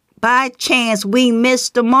if by chance we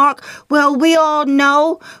miss the mark, well, we all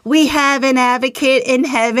know we have an advocate in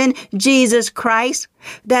heaven, Jesus Christ,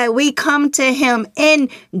 that we come to him in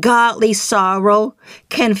godly sorrow,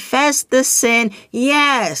 confess the sin.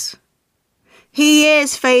 Yes, he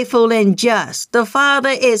is faithful and just. The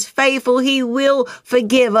Father is faithful. He will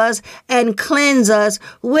forgive us and cleanse us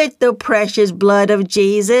with the precious blood of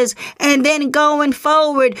Jesus. And then going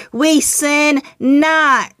forward, we sin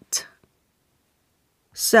not.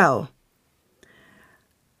 So,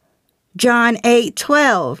 John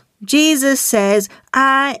 8:12, Jesus says,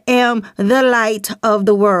 I am the light of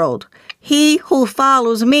the world. He who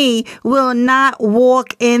follows me will not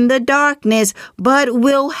walk in the darkness, but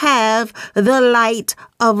will have the light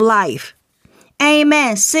of life.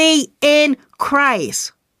 Amen. See, in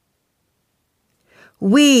Christ,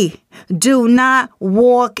 we do not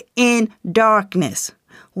walk in darkness.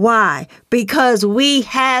 Why? Because we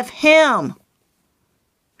have him.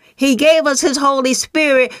 He gave us his Holy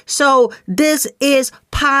Spirit, so this is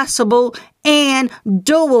possible and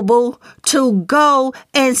doable to go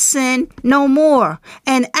and sin no more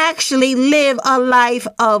and actually live a life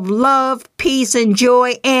of love, peace, and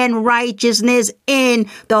joy and righteousness in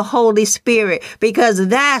the Holy Spirit, because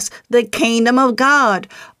that's the kingdom of God.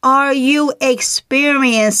 Are you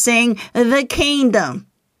experiencing the kingdom?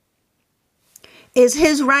 Is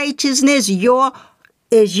his righteousness your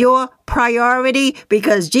priority?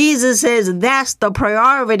 Because Jesus says that's the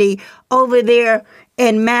priority over there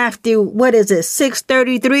in Matthew,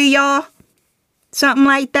 6:33, y'all? Something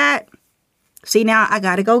like that. See, now I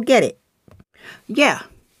got to go get it. Yeah.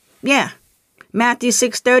 Matthew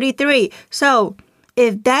 6:33. So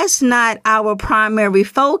if that's not our primary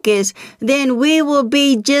focus, then we will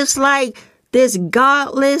be just like this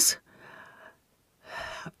godless,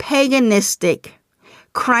 paganistic,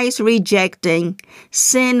 Christ-rejecting,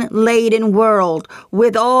 sin-laden world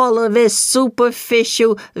with all of its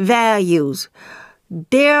superficial values.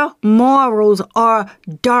 Their morals are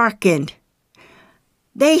darkened.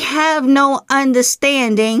 They have no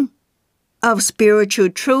understanding of spiritual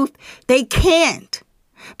truth. They can't,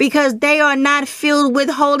 because they are not filled with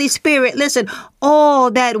Holy Spirit. Listen,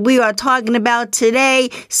 all that we are talking about today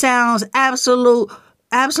sounds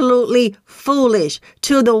absolutely foolish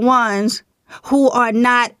to the ones who are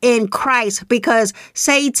not in Christ, because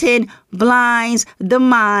Satan blinds the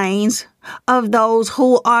minds of those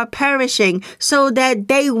who are perishing so that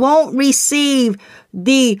they won't receive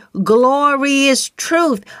the glorious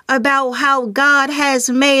truth about how God has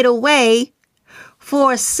made a way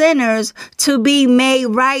for sinners to be made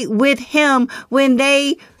right with him when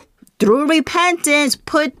they, through repentance,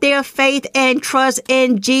 put their faith and trust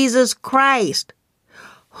in Jesus Christ,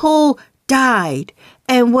 who died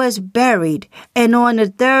and was buried. And on the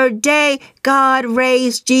third day, God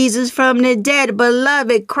raised Jesus from the dead.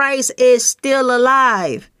 Beloved, Christ is still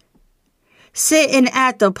alive, sitting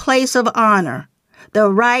at the place of honor, the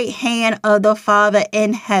right hand of the Father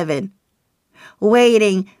in heaven,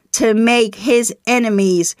 waiting to make his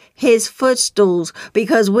enemies his footstools,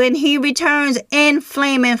 because when he returns in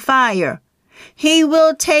flaming fire, he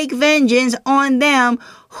will take vengeance on them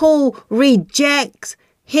who reject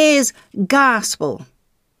his gospel.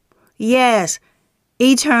 Yes,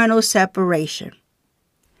 eternal separation.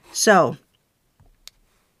 So,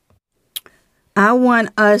 I want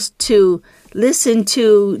us to listen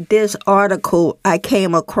to this article I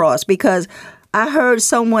came across, because I heard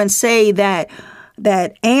someone say that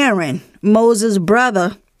Aaron, Moses'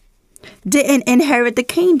 brother, didn't inherit the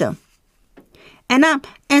kingdom. And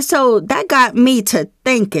so that got me to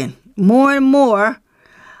thinking more and more.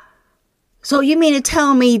 So you mean to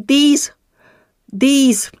tell me these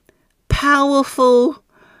powerful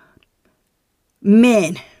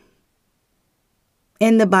men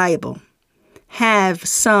in the Bible have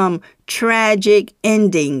some tragic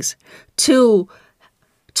endings to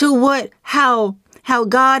how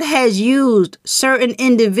God has used certain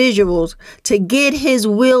individuals to get his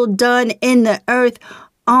will done in the earth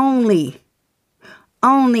only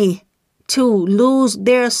to lose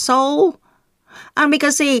their soul?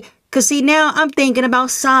 Because see, now I'm thinking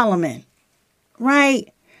about Solomon, right?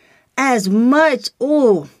 As much,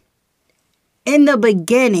 in the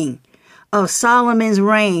beginning of Solomon's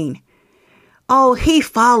reign, he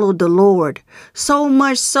followed the Lord. So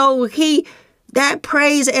much so, that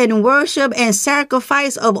praise and worship and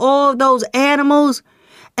sacrifice of all those animals,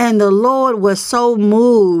 and the Lord was so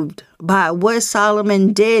moved by what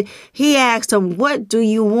Solomon did. He asked him, "What do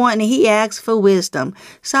you want?" And he asked for wisdom.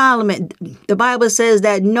 Solomon, the Bible says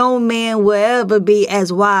that no man will ever be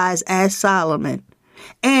as wise as Solomon.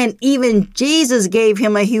 And even Jesus gave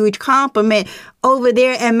him a huge compliment over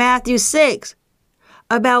there in Matthew 6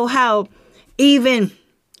 about how even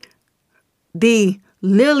the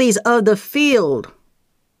lilies of the field.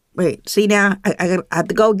 Wait, see now, I have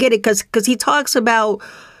to go get it because he talks about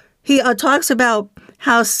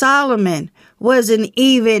how Solomon wasn't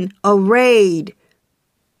even arrayed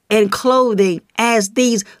in clothing as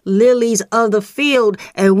these lilies of the field,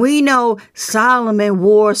 and we know Solomon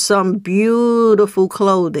wore some beautiful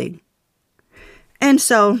clothing. And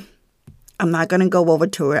so I'm not going to go over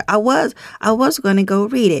to it. I was going to go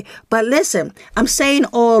read it. But listen, I'm saying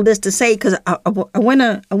all this to say, because I want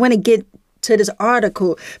to get to this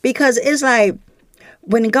article, because it's like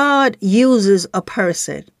when God uses a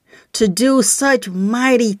person to do such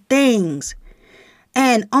mighty things,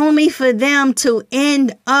 and only for them to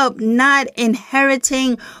end up not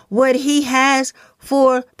inheriting what he has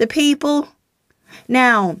for the people.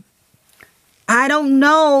 Now, I don't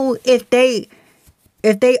know if they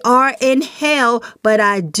are in hell, but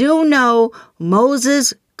I do know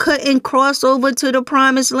Moses couldn't cross over to the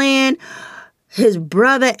promised land. His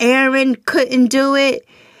brother Aaron couldn't do it.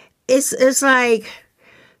 It's like,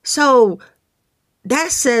 so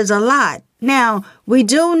that says a lot. Now, we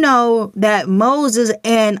do know that Moses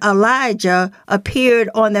and Elijah appeared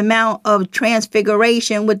on the Mount of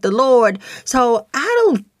Transfiguration with the Lord. So I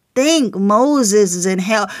don't think Moses is in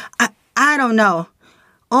hell. I don't know.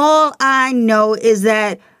 All I know is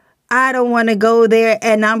that I don't want to go there,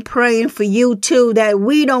 and I'm praying for you too, that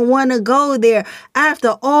we don't want to go there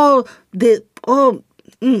after all the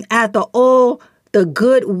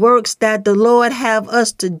good works that the Lord have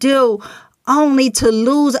us to do, only to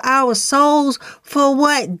lose our souls for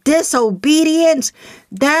what? Disobedience.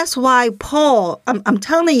 That's why Paul, I'm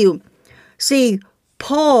telling you, see,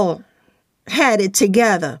 Paul had it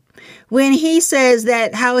together when he says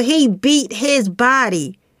that how he beat his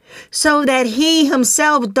body so that he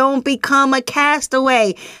himself don't become a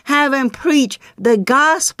castaway, having preached the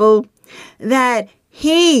gospel, that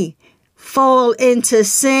he fall into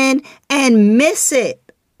sin and miss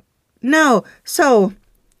it. No, so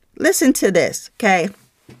listen to this, okay?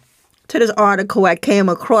 To this article I came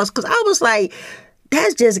across, because I was like,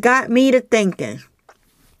 that's just got me to thinking.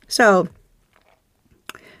 So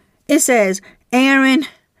it says, Aaron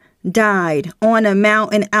died on a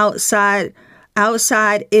mountain outside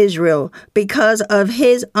outside Israel because of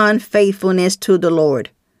his unfaithfulness to the Lord.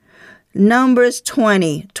 Numbers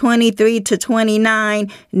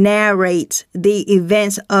 20:23-29 narrates the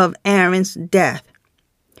events of Aaron's death.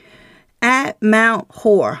 At Mount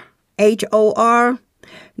Hor, Hor,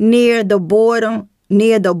 near the border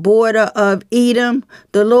of Edom,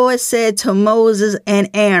 the Lord said to Moses and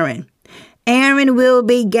Aaron, Aaron will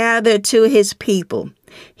be gathered to his people.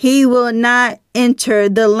 He will not enter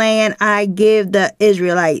the land I give the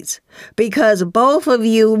Israelites, because both of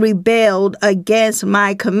you rebelled against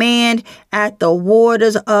my command at the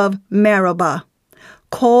waters of Meribah.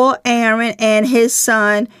 Call Aaron and his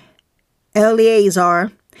son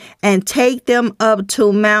Eleazar and take them up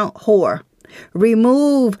to Mount Hor.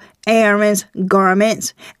 Remove Aaron's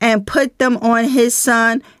garments and put them on his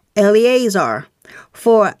son Eleazar.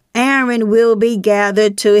 For Aaron will be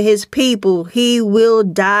gathered to his people. He will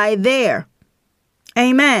die there.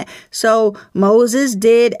 Amen. So Moses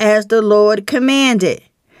did as the Lord commanded.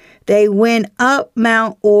 They went up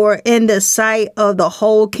Mount Hor in the sight of the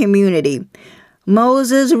whole community.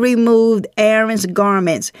 Moses removed Aaron's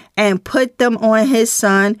garments and put them on his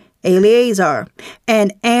son Eleazar,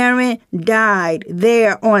 and Aaron died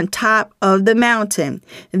there on top of the mountain.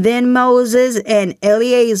 Then Moses and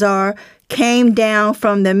Eleazar came down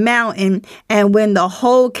from the mountain, and when the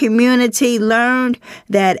whole community learned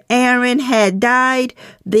that Aaron had died,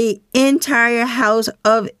 the entire house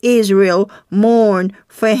of Israel mourned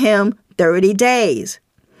for him 30 days.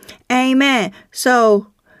 Amen. So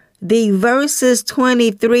the verses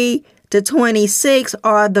 23-26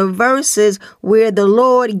 are the verses where the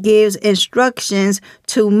Lord gives instructions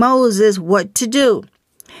to Moses what to do.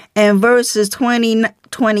 And verses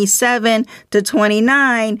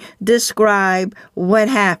 27-29 describe what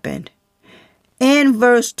happened. In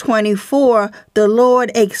verse 24, the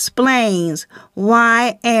Lord explains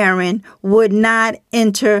why Aaron would not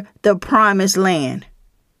enter the promised land.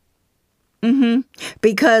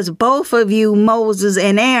 Because both of you, Moses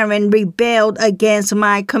and Aaron, rebelled against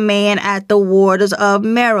my command at the waters of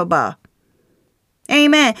Meribah.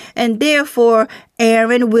 Amen. And therefore,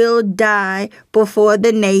 Aaron will die before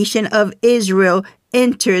the nation of Israel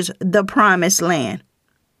enters the promised land.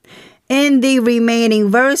 In the remaining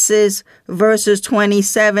verses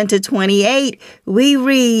 27-28, we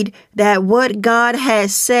read that what God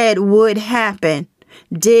has said would happen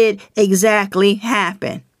did exactly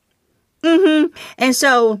happen. And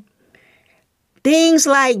so things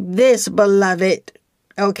like this, beloved,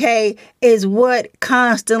 okay, is what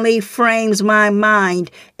constantly frames my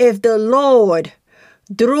mind. If the Lord,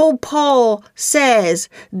 through Paul, says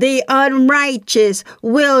the unrighteous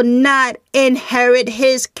will not inherit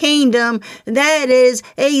his kingdom, that is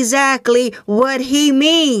exactly what he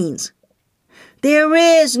means. There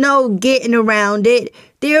is no getting around it.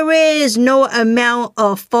 There is no amount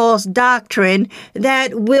of false doctrine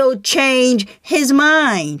that will change his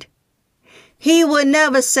mind. He will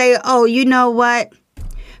never say, oh, you know what?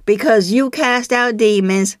 Because you cast out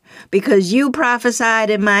demons, because you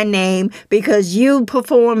prophesied in my name, because you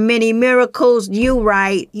performed many miracles, you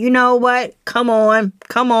right. You know what? Come on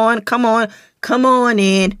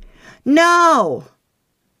in. No.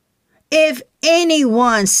 If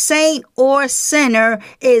anyone, saint or sinner,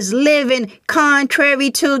 is living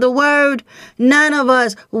contrary to the word, none of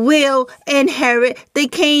us will inherit the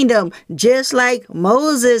kingdom. Just like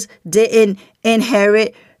Moses didn't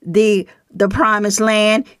inherit the promised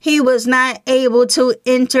land, he was not able to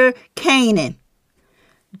enter Canaan.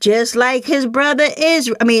 Just like his brother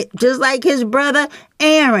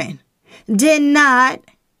Aaron did not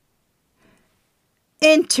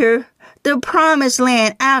enter the promised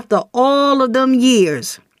land after all of them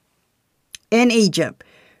years in Egypt,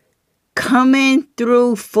 coming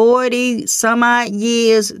through 40 some odd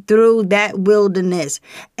years through that wilderness,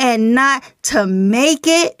 and not to make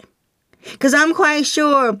it. Because I'm quite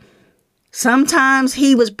sure sometimes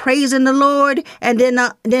he was praising the Lord, and then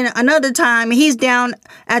another time he's down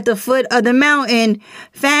at the foot of the mountain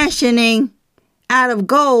fashioning out of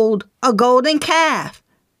gold a golden calf.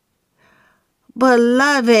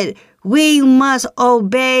 Beloved, we must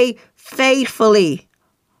obey faithfully,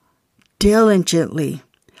 diligently,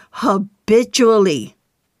 habitually.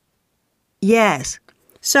 Yes.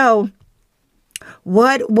 So,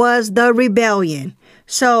 what was the rebellion?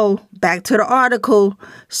 So, back to the article.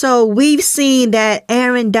 So, we've seen that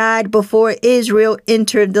Aaron died before Israel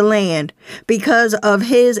entered the land because of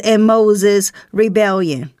his and Moses'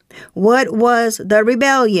 rebellion. What was the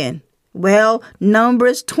rebellion? Well,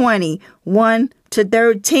 Numbers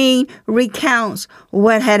 20:1-13 recounts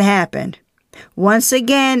what had happened. Once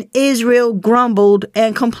again, Israel grumbled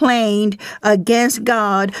and complained against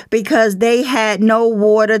God because they had no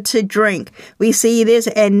water to drink. We see this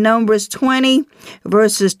in Numbers 20,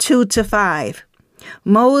 verses 2 to 5.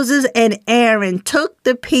 Moses and Aaron took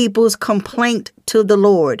the people's complaint to the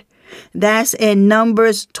Lord. That's in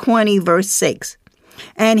Numbers 20, verse 6.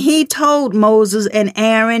 And he told Moses and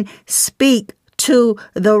Aaron, speak to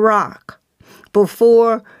the rock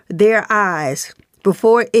before their eyes,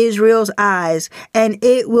 before Israel's eyes, and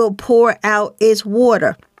it will pour out its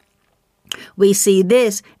water. We see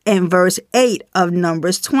this in verse 8 of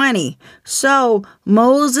Numbers 20. So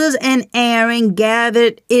Moses and Aaron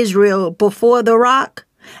gathered Israel before the rock,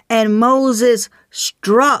 and Moses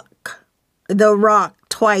struck the rock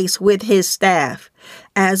twice with his staff.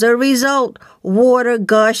 As a result, water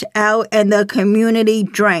gushed out and the community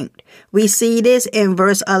drank. We see this in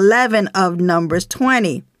verse 11 of Numbers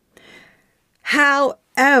 20.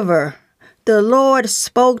 However, the Lord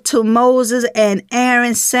spoke to Moses and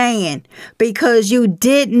Aaron, saying, because you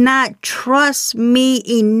did not trust me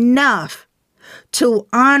enough to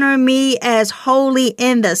honor me as holy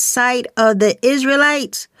in the sight of the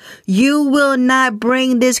Israelites, you will not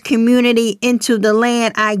bring this community into the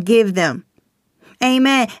land I give them.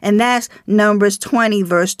 Amen. And that's Numbers 20,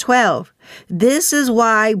 verse 12. This is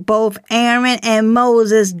why both Aaron and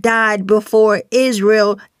Moses died before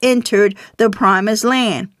Israel entered the promised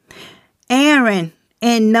land. Aaron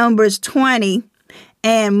in Numbers 20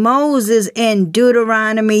 and Moses in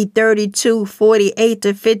Deuteronomy 32, 48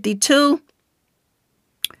 to 52.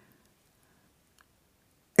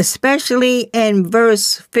 Especially in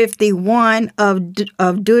verse 51 of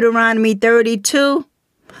Deuteronomy 32,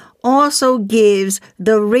 also gives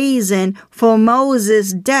the reason for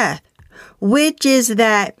Moses' death, which is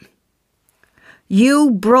that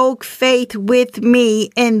you broke faith with me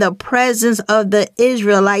in the presence of the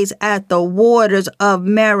Israelites at the waters of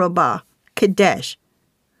Meribah, Kadesh.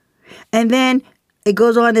 And then it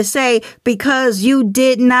goes on to say, because you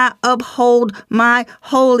did not uphold my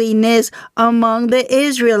holiness among the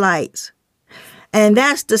Israelites. And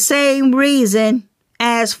that's the same reason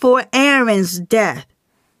as for Aaron's death.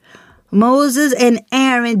 Moses and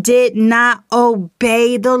Aaron did not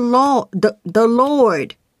obey the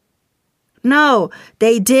Lord. No,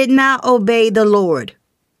 they did not obey the Lord.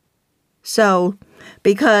 So,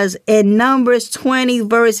 because in Numbers 20,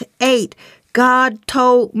 verse 8, God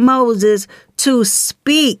told Moses to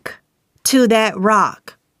speak to that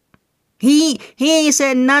rock. He ain't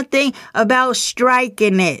said nothing about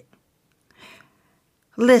striking it.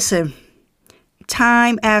 Listen,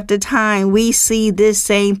 time after time, we see this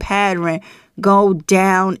same pattern go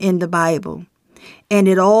down in the Bible. And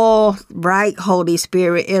it all, right, Holy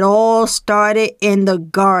Spirit, it all started in the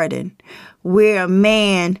garden where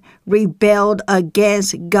man rebelled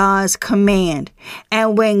against God's command.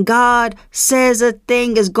 And when God says a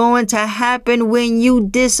thing is going to happen when you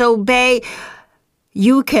disobey,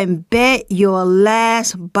 you can bet your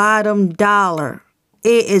last bottom dollar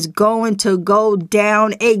it is going to go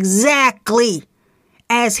down exactly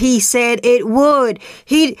as he said it would.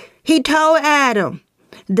 He told Adam,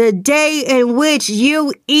 the day in which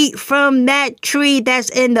you eat from that tree that's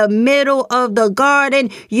in the middle of the garden,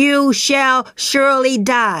 you shall surely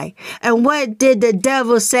die. And what did the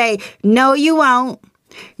devil say? No, you won't.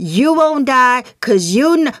 You won't die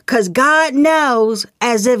because God knows,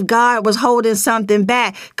 as if God was holding something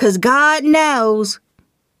back, because God knows.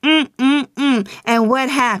 And what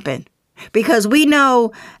happened? Because we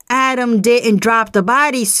know Adam didn't drop the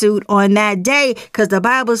bodysuit on that day, because the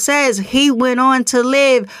Bible says he went on to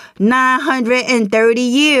live 930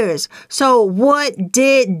 years. So what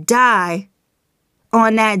did die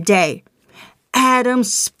on that day?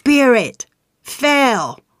 Adam's spirit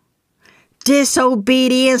fell.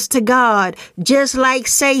 Disobedience to God, just like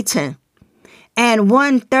Satan. And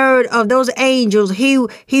 1/3 of those angels, he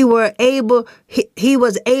was able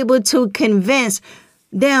to convince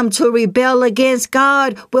them to rebel against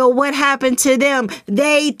God. Well, what happened to them?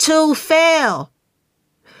 They too fell.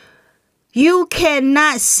 You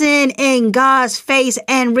cannot sin in God's face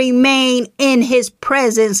and remain in his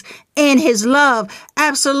presence, in his love.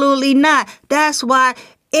 Absolutely not. That's why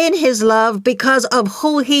in his love, because of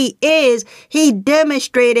who he is, he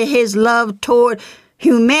demonstrated his love toward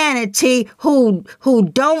humanity who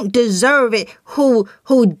don't deserve it, who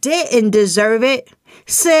didn't deserve it.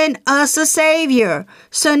 Send us a Savior.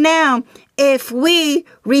 So now, if we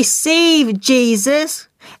receive Jesus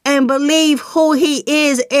and believe who he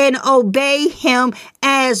is and obey him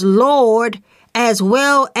as Lord as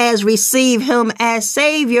well as receive him as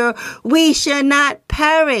Savior, we shall not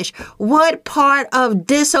perish. What part of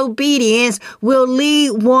disobedience will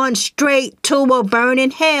lead one straight to a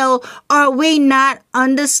burning hell are we not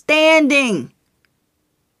understanding?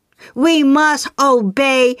 We must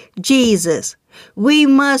obey Jesus. We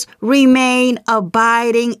must remain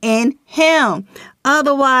abiding in him.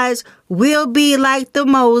 Otherwise, we'll be like the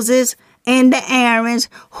Moses and the Aarons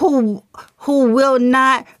who will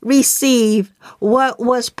not receive what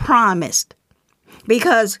was promised.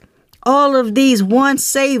 Because all of these once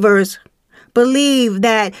savers believe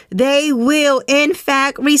that they will in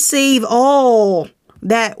fact receive all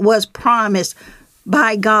that was promised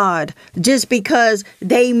by God just because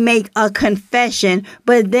they make a confession,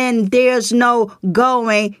 but then there's no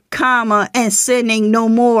going, and sinning no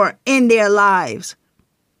more in their lives.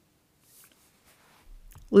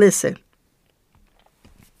 Listen.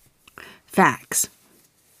 Facts.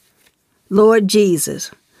 The Lord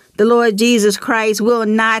Jesus Christ will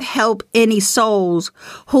not help any souls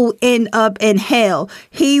who end up in hell.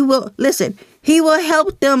 He will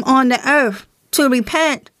help them on the earth to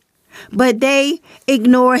repent. But they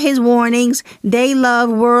ignore his warnings. They love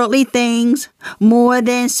worldly things more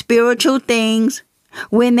than spiritual things.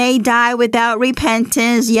 When they die without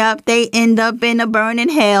repentance, they end up in a burning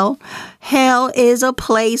hell. Hell is a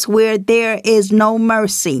place where there is no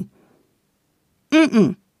mercy.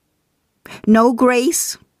 No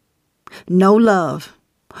grace, no love.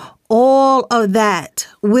 All of that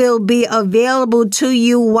will be available to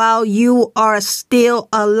you while you are still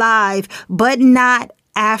alive, but not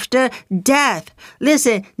after death.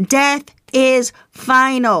 Listen, death is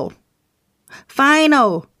final.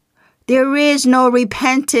 Final. There is no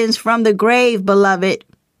repentance from the grave, beloved.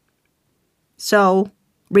 So,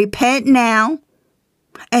 repent now.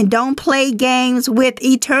 And don't play games with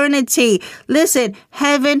eternity. Listen,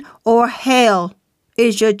 heaven or hell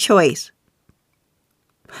is your choice.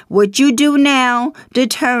 What you do now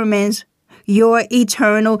determines your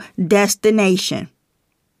eternal destination.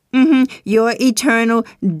 Your eternal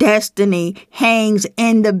destiny hangs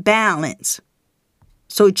in the balance.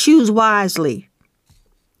 So choose wisely.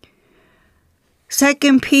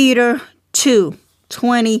 2 Peter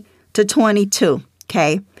 2:20-22.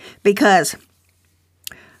 Okay? Because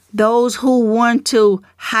those who want to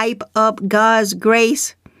hype up God's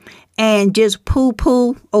grace and just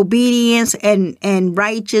poo-poo obedience and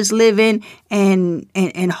righteous living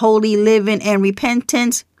and holy living and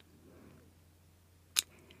repentance,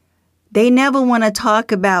 they never want to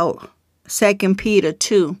talk about 2 Peter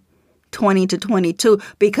 2:20-22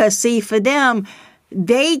 because, see, for them,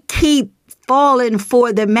 they keep falling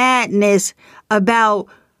for the madness about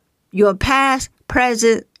your past,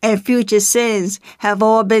 present, and future sins have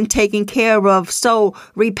all been taken care of. So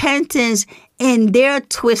repentance in their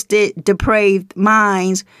twisted, depraved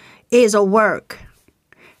minds is a work.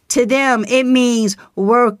 To them, it means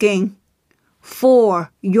working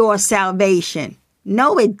for your salvation.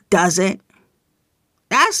 No, it doesn't.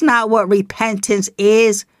 That's not what repentance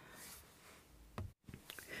is.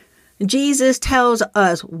 Jesus tells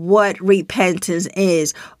us what repentance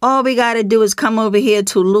is. All we got to do is come over here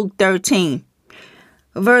to Luke 13.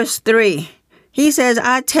 Verse 3, he says,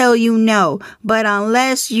 I tell you no, but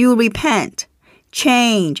unless you repent,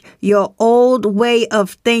 change your old way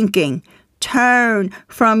of thinking, turn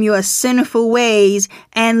from your sinful ways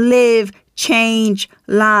and live changed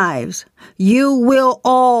lives, you will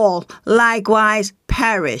all likewise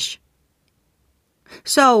perish.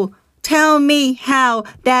 So tell me how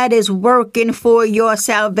that is working for your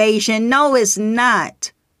salvation. No, it's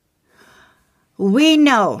not. We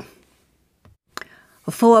know.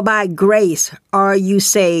 For by grace are you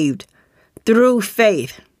saved through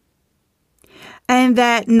faith, and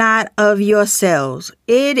that not of yourselves.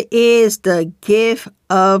 It is the gift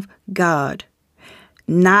of God,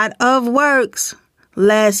 not of works,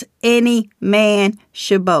 lest any man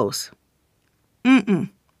should boast.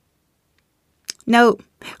 No,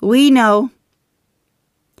 we know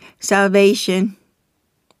salvation,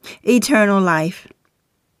 eternal life.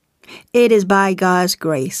 It is by God's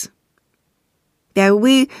grace that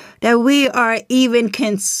we are even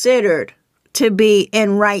considered to be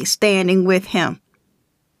in right standing with him.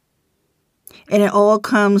 And it all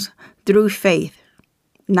comes through faith,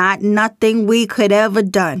 not nothing we could ever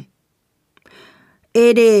done.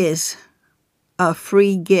 It is a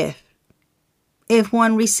free gift if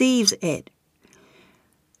one receives it.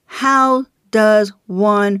 How does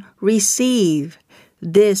one receive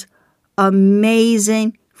this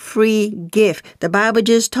amazing free gift? The Bible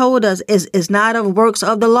just told us is not of works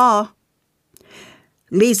of the law,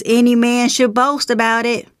 least any man should boast about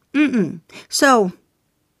it. So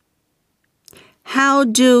How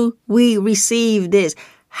do we receive this?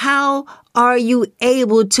 How are you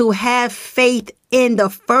able to have faith in the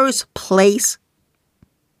first place?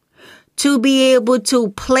 To be able to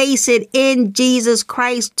place it in Jesus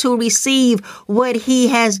Christ to receive what he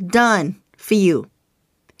has done for you.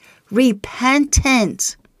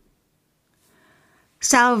 Repentance.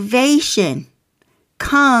 Salvation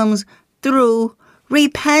comes through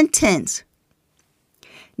repentance.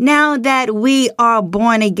 Now that we are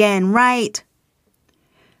born again, right?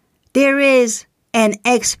 There is an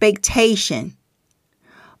expectation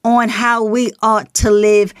on how we ought to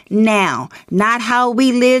live now. Not how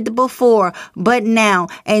we lived before, but now.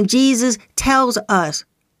 And Jesus tells us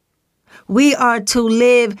we are to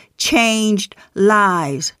live changed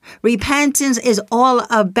lives. Repentance is all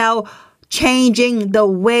about changing the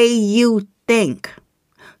way you think.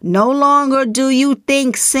 No longer do you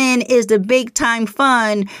think sin is the big time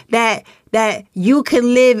fun that you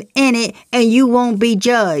can live in it and you won't be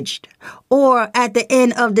judged. Or at the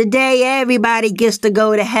end of the day, everybody gets to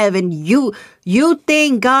go to heaven. You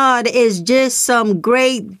think God is just some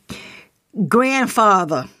great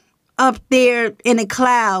grandfather up there in the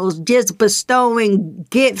clouds, just bestowing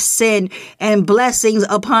gifts and blessings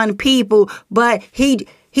upon people, but he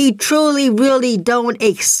truly, really don't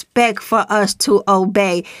expect for us to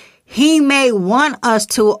obey. He may want us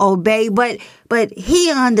to obey, but he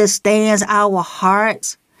understands our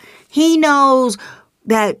hearts. He knows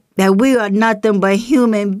that we are nothing but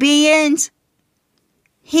human beings.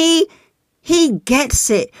 He gets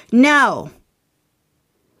it. No.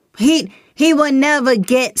 He will never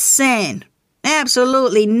get sin.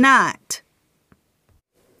 Absolutely not.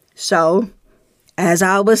 So, as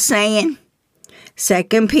I was saying, 2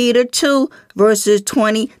 Peter 2, verses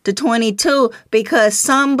 20 to 22, because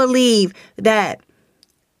some believe that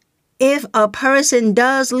if a person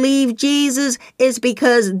does leave Jesus, it's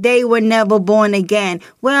because they were never born again.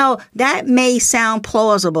 Well, that may sound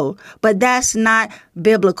plausible, but that's not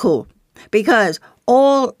biblical. Because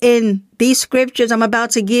all in these scriptures I'm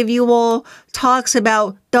about to give you all talks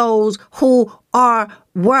about those who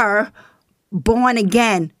were born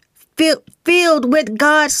again, filled with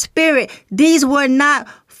God's Spirit. These were not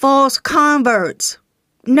false converts.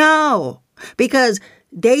 No, because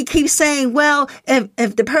they keep saying, well,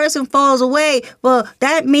 if the person falls away, well,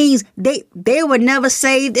 that means they were never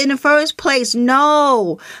saved in the first place.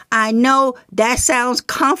 No, I know that sounds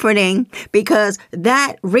comforting because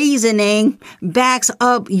that reasoning backs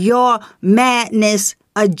up your madness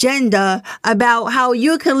agenda about how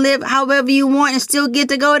you can live however you want and still get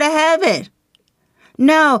to go to heaven.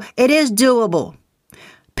 No, it is doable.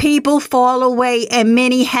 People fall away and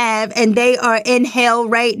many have, and they are in hell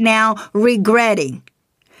right now regretting.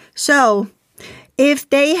 So, if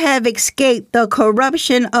they have escaped the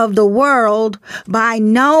corruption of the world by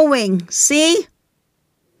knowing, see,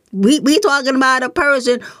 we talking about a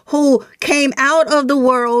person who came out of the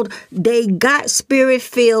world, they got spirit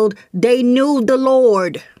filled, they knew the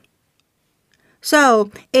Lord. So,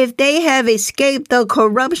 if they have escaped the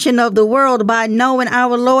corruption of the world by knowing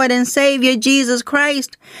our Lord and Savior Jesus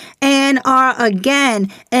Christ and are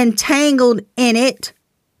again entangled in it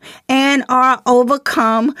and are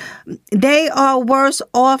overcome, they are worse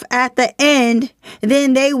off at the end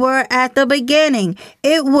than they were at the beginning.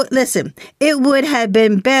 It would have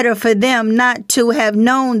been better for them not to have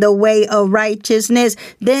known the way of righteousness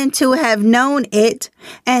than to have known it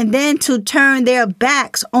and then to turn their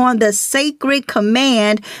backs on the sacred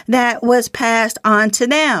command that was passed on to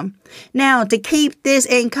them. Now, to keep this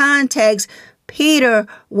in context, Peter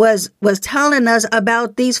was telling us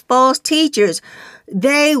about these false teachers.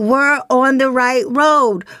 They were on the right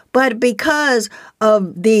road, but because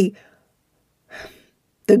of the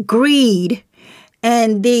greed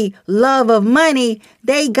and the love of money,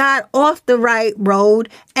 they got off the right road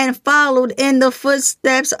and followed in the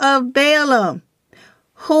footsteps of Balaam,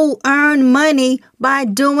 who earned money by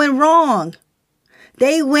doing wrong.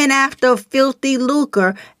 They went after filthy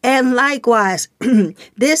lucre, and likewise,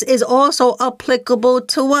 this is also applicable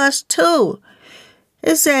to us too.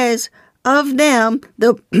 It says, of them,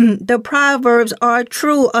 the proverbs are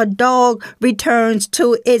true. A dog returns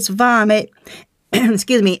to its vomit,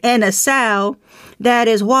 and a sow that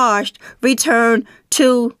is washed return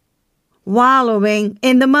to wallowing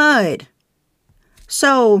in the mud.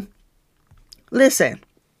 So, listen.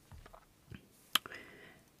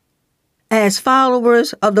 As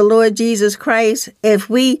followers of the Lord Jesus Christ, if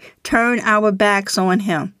we turn our backs on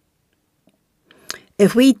him,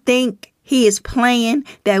 if we think he is playing,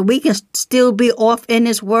 that we can still be off in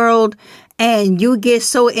this world, and you get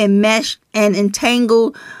so enmeshed and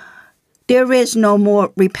entangled, there is no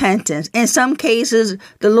more repentance. In some cases,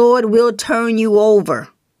 the Lord will turn you over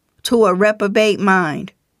to a reprobate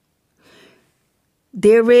mind.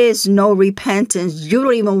 There is no repentance. You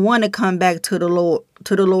don't even want to come back to the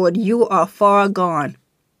Lord. You are far gone.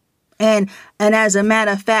 And as a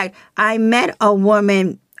matter of fact, I met a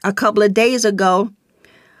woman a couple of days ago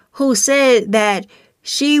who said that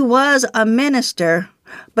she was a minister,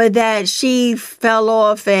 but that she fell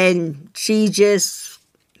off and she just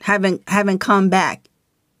haven't come back.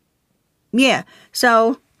 Yeah,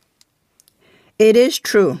 so it is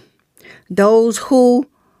true. Those who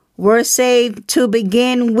were saved to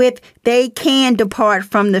begin with, they can depart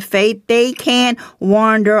from the faith. They can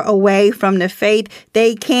wander away from the faith.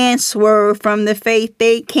 They can swerve from the faith.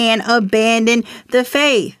 They can abandon the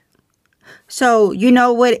faith. So, you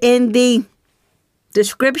know what, in the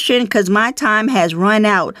description, because my time has run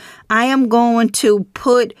out, I am going to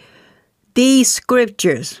put these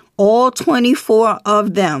scriptures, all 24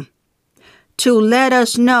 of them, to let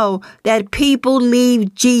us know that people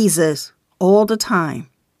leave Jesus all the time.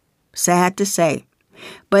 Sad to say.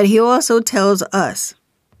 But he also tells us.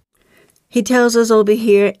 He tells us over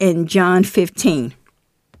here in John 15.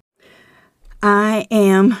 I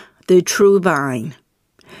am the true vine,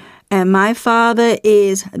 and my Father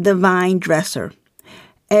is the vine dresser.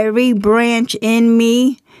 Every branch in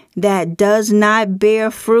me that does not bear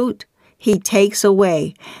fruit, he takes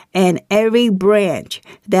away. And every branch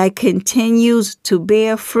that continues to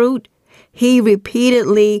bear fruit, he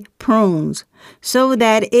repeatedly prunes, so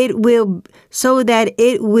that it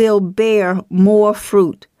will bear more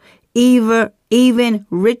fruit, even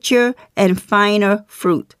richer and finer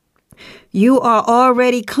fruit. You are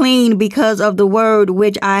already clean because of the word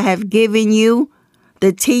which I have given you,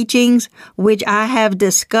 the teachings which I have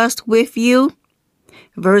discussed with you.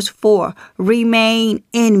 Verse 4, remain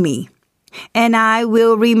in me, and I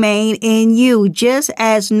will remain in you, just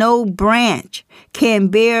as no branch can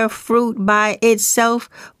bear fruit by itself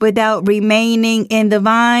without remaining in the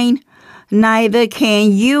vine, neither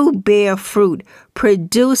can you bear fruit,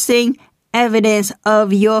 producing evidence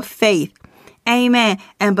of your faith. Amen.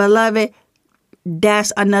 And beloved,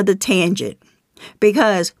 that's another tangent.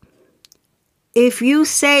 Because if you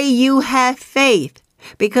say you have faith,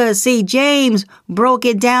 because see, James broke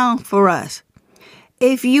it down for us.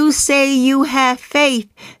 If you say you have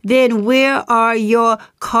faith, then where are your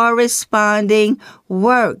corresponding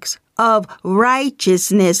works of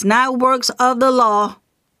righteousness? Not works of the law.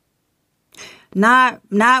 Not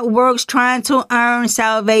works trying to earn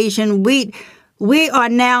salvation. We are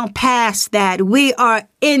now past that. We are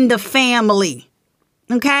in the family.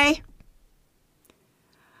 Okay?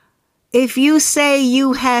 If you say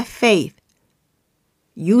you have faith,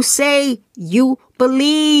 you say you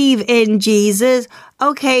believe in Jesus.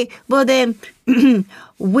 Okay, well then,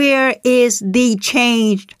 where is the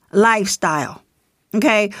changed lifestyle?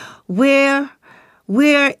 Okay, where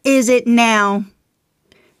is it now?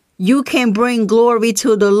 You can bring glory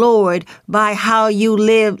to the Lord by how you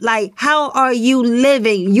live. Like, how are you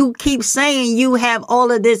living? You keep saying you have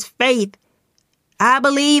all of this faith. I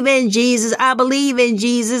believe in Jesus. I believe in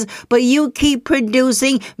Jesus. But you keep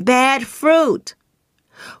producing bad fruit.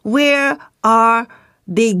 Where are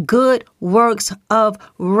the good works of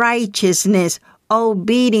righteousness,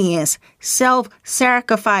 obedience,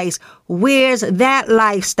 self-sacrifice? Where's that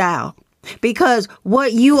lifestyle? Because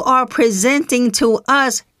what you are presenting to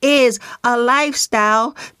us is a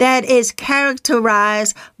lifestyle that is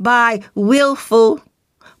characterized by willful,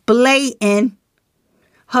 blatant,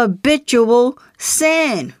 habitual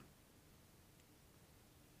sin.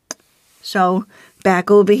 So,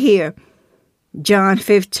 back over here, John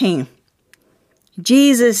 15.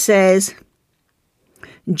 Jesus says,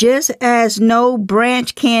 just as no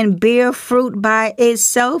branch can bear fruit by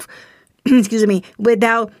itself,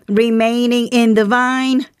 without remaining in the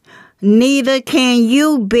vine, neither can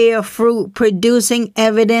you bear fruit producing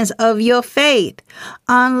evidence of your faith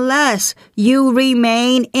unless you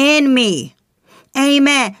remain in me.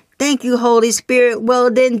 Amen. Thank you, Holy Spirit.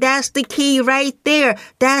 Well, then that's the key right there.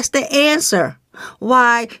 That's the answer.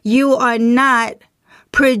 Why you are not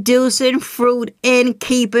producing fruit in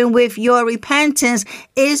keeping with your repentance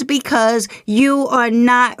is because you are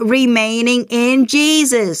not remaining in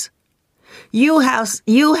Jesus. You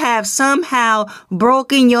have somehow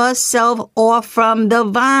broken yourself off from the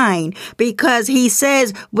vine, because he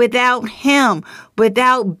says without him,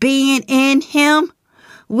 without being in him,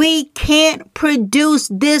 we can't produce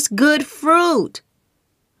this good fruit.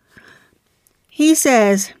 He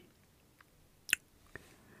says,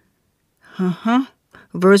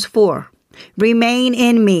 verse 4, Remain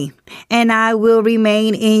in me, and I will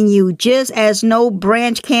remain in you. Just as no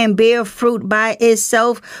branch can bear fruit by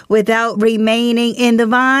itself without remaining in the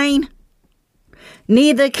vine,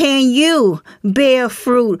 neither can you bear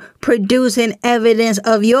fruit producing evidence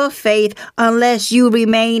of your faith unless you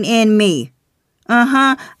remain in me.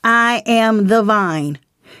 I am the vine.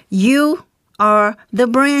 You are the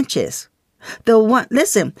branches. The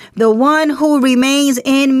one who remains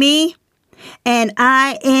in me and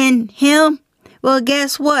I in him, well,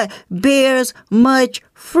 guess what? Bears much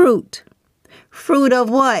fruit. Fruit of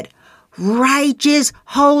what? Righteous,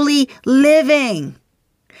 holy living.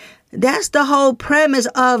 That's the whole premise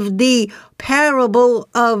of the parable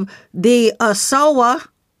of the sower.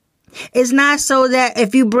 It's not so that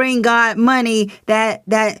if you bring God money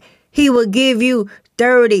that he will give you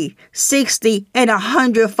 30, 60, and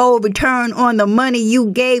 100-fold return on the money you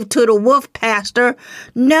gave to the wolf pastor.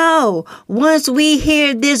 No, once we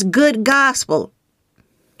hear this good gospel,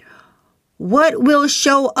 what will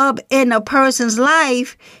show up in a person's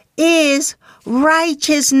life is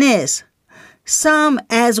righteousness. Some,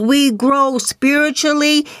 as we grow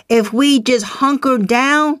spiritually, if we just hunker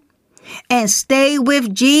down and stay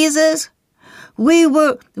with Jesus, we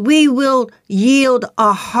will yield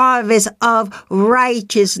a harvest of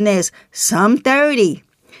righteousness. Some 30,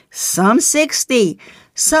 some 60.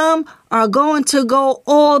 Some are going to go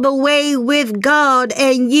all the way with God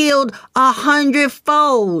and yield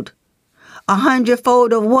 100-fold.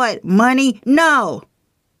 100-fold of what? Money? No,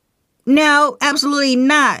 absolutely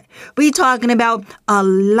not. We're talking about a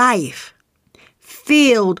life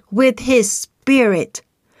filled with his spirit,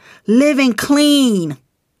 living clean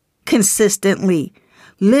consistently,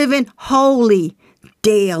 living holy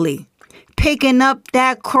daily, picking up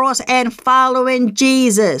that cross and following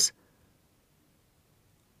Jesus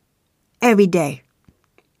every day,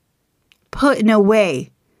 putting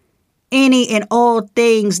away any and all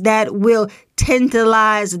things that will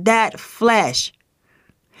tantalize that flesh,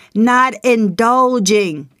 not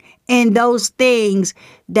indulging in those things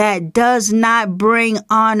that does not bring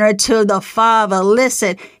honor to the Father.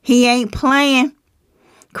 Listen, he ain't playing.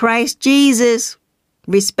 Christ Jesus,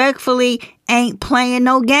 respectfully, ain't playing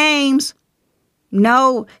no games.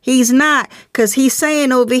 No, he's not. Because he's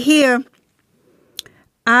saying over here,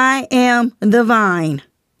 I am the vine.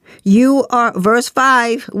 You are, verse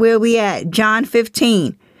 5, where we at? John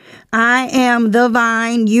 15. I am the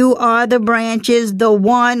vine, you are the branches, the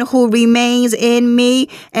one who remains in me,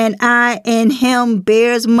 and I in him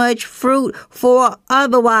bears much fruit, for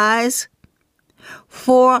otherwise,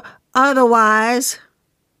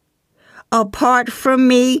 apart from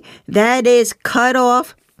me, that is cut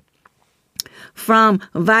off from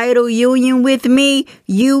vital union with me,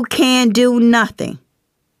 you can do nothing.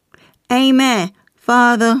 Amen.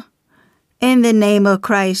 Father, in the name of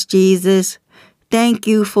Christ Jesus, thank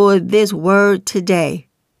you for this word today.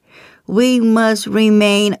 We must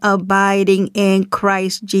remain abiding in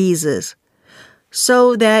Christ Jesus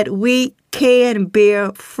so that we can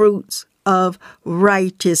bear fruits of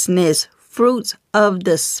righteousness. Fruits of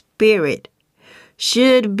the Spirit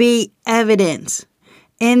should be evidence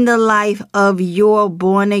in the life of your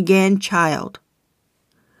born-again child.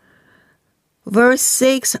 Verse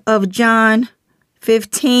 6 of John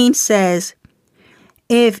 15 says,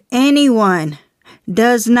 if anyone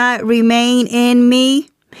does not remain in me,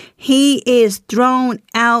 he is thrown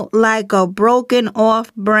out like a broken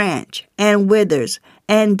off branch and withers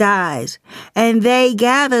and dies. And they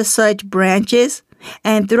gather such branches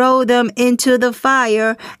and throw them into the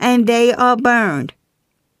fire, and they are burned.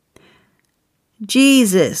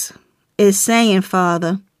 Jesus is saying,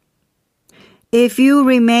 Father, if you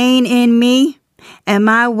remain in me and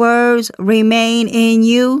my words remain in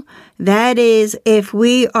you, that is, if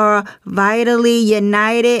we are vitally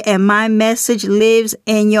united and my message lives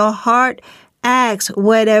in your heart, ask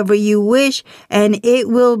whatever you wish and it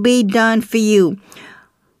will be done for you.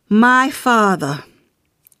 My Father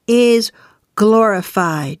is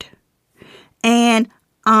glorified and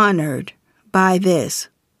honored by this.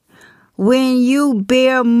 When you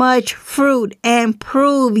bear much fruit and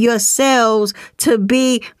prove yourselves to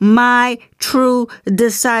be my true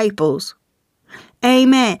disciples.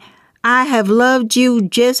 Amen. I have loved you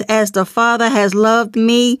just as the Father has loved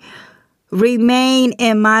me. Remain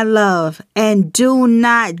in my love and do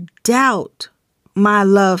not doubt my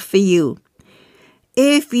love for you.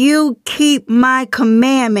 If you keep my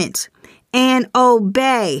commandments and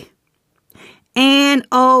obey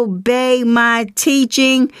my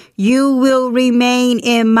teaching, you will remain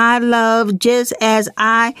in my love just as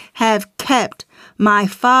I have kept my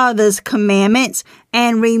Father's commandments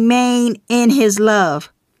and remain in his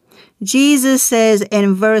love. Jesus says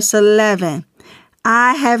in verse 11,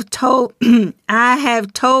 I have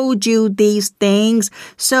told you these things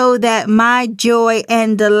so that my joy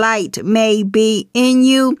and delight may be in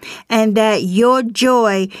you, and that your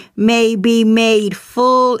joy may be made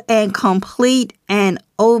full and complete and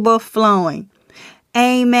overflowing.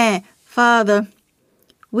 Amen. Father,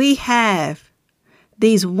 we have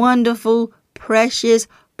these wonderful, precious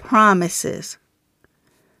promises.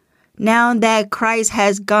 Now that Christ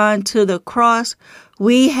has gone to the cross,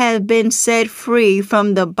 we have been set free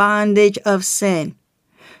from the bondage of sin.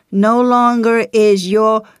 No longer is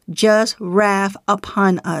your just wrath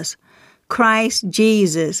upon us. Christ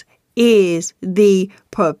Jesus is the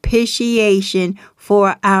propitiation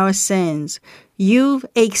for our sins. You've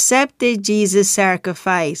accepted Jesus'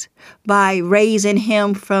 sacrifice by raising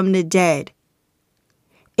him from the dead.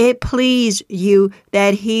 It pleased you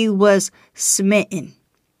that he was smitten.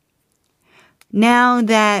 Now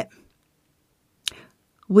that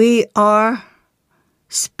we are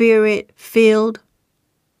spirit-filled,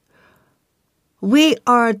 we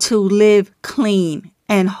are to live clean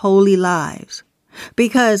and holy lives.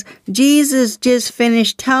 Because Jesus just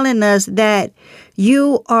finished telling us that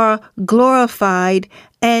you are glorified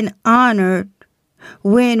and honored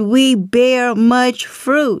when we bear much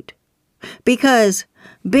fruit. Because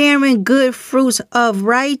bearing good fruits of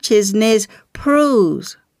righteousness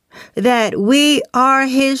proves that we are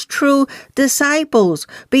his true disciples,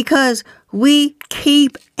 because we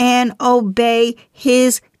keep and obey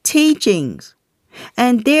his teachings.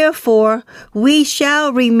 And therefore, we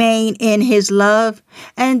shall remain in his love.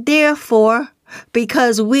 And therefore,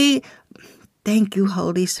 thank you,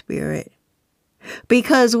 Holy Spirit,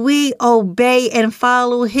 because we obey and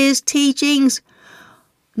follow his teachings,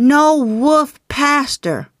 no wolf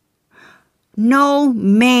pastor, no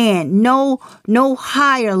man, no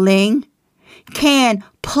hireling can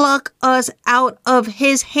pluck us out of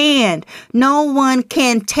his hand. No one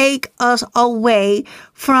can take us away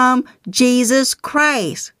from Jesus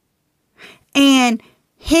Christ and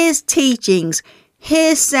his teachings,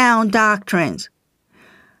 his sound doctrines.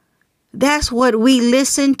 That's what we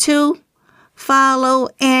listen to, follow,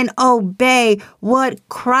 and obey what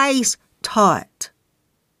Christ taught.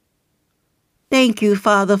 Thank you,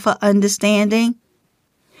 Father, for understanding.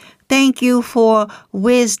 Thank you for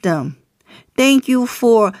wisdom. Thank you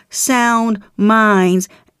for sound minds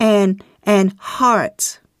and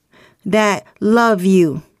hearts that love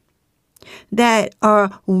you, that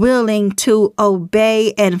are willing to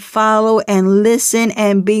obey and follow and listen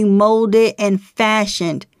and be molded and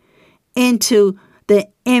fashioned into the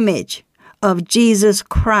image of Jesus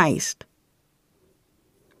Christ.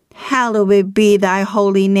 Hallowed be thy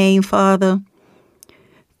holy name, Father.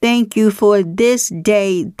 Thank you for this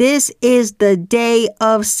day. This is the day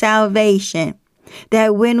of salvation.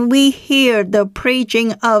 That when we hear the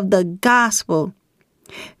preaching of the gospel,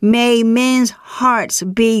 may men's hearts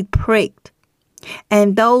be pricked.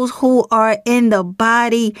 And those who are in the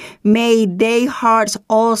body, may their hearts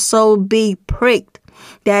also be pricked.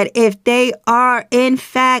 That if they are in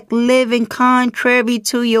fact living contrary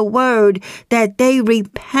to your word, that they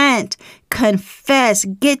repent, confess,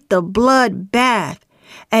 get the blood bath,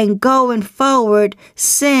 and going forward,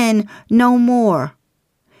 sin no more.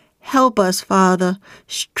 Help us, Father.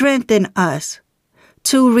 Strengthen us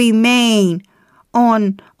to remain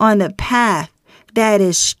on the path that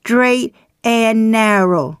is straight and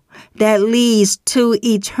narrow, that leads to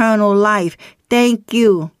eternal life. Thank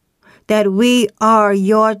you that we are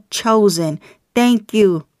your chosen. Thank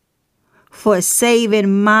you for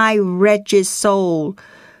saving my wretched soul.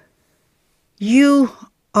 You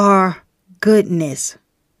are goodness,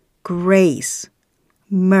 grace,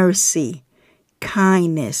 mercy,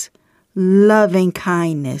 kindness, loving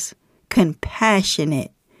kindness,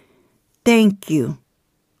 compassionate. Thank you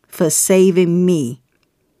for saving me.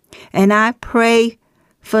 And I pray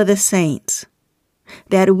for the saints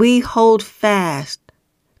that we hold fast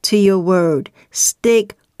to your word,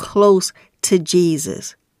 stick close to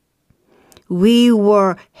Jesus. We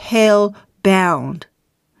were hell bound,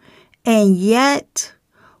 and yet,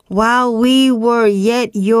 while we were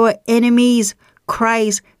yet your enemies,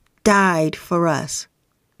 Christ died for us.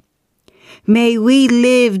 May we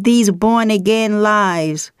live these born-again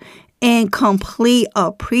lives in complete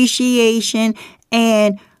appreciation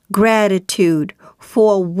and gratitude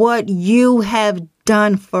for what you have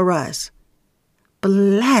done for us.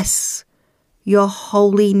 Bless your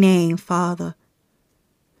holy name, Father.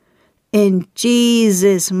 In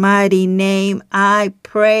Jesus' mighty name, I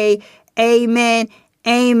pray. Amen.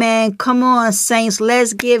 Amen. Come on, saints.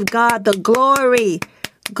 Let's give God the glory.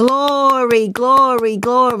 Glory, glory,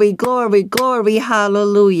 glory, glory, glory.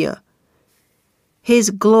 Hallelujah.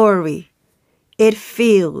 His glory, it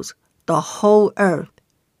fills the whole earth.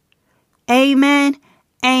 Amen.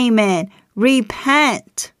 Amen.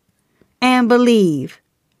 Repent and believe.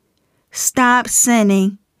 Stop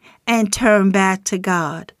sinning and turn back to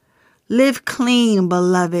God. Live clean,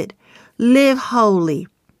 beloved. Live holy.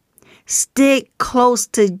 Stick close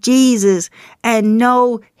to Jesus and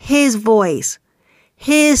know His voice,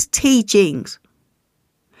 His teachings.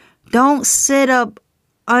 Don't sit up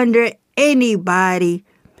under anybody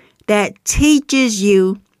that teaches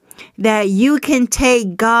you that you can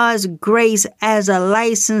take God's grace as a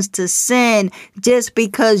license to sin just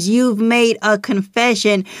because you've made a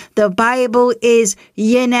confession. The Bible is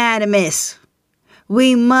unanimous.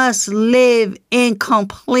 We must live in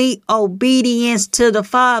complete obedience to the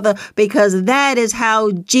Father, because that is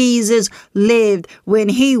how Jesus lived when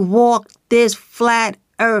He walked this flat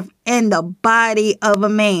earth in the body of a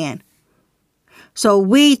man. So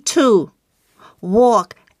we too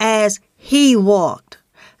walk as He walked.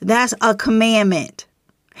 That's a commandment.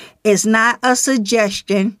 It's not a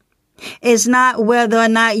suggestion. It's not whether or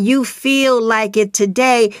not you feel like it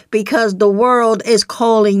today, because the world is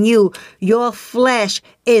calling you. Your flesh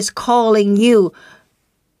is calling you.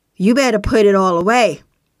 You better put it all away.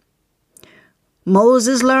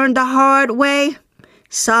 Moses learned the hard way.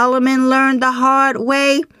 Solomon learned the hard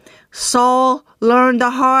way. Saul learned the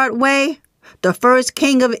hard way. The first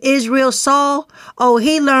king of Israel, Saul,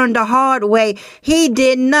 he learned the hard way. He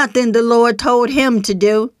did nothing the Lord told him to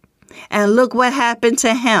do. And look what happened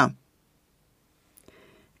to him.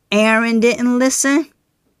 Aaron didn't listen.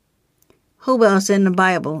 Who else in the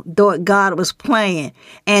Bible thought God was playing?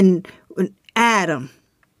 And Adam.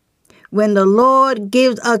 When the Lord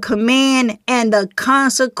gives a command and the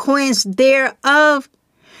consequence thereof,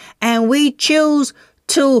 and we choose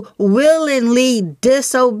to willingly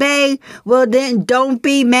disobey, well then don't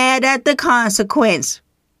be mad at the consequence.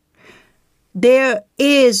 There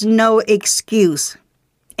is no excuse.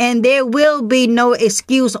 And there will be no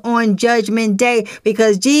excuse on Judgment Day,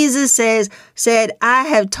 because Jesus said, I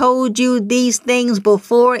have told you these things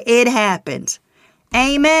before it happens.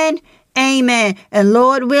 Amen. Amen. And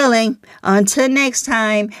Lord willing, until next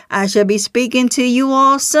time, I shall be speaking to you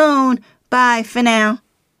all soon. Bye for now.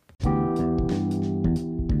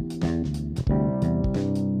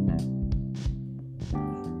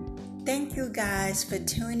 Thank you guys for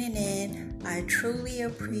tuning in. I truly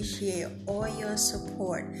appreciate all your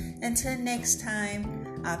support. Until next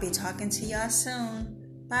time, I'll be talking to y'all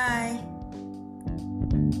soon. Bye.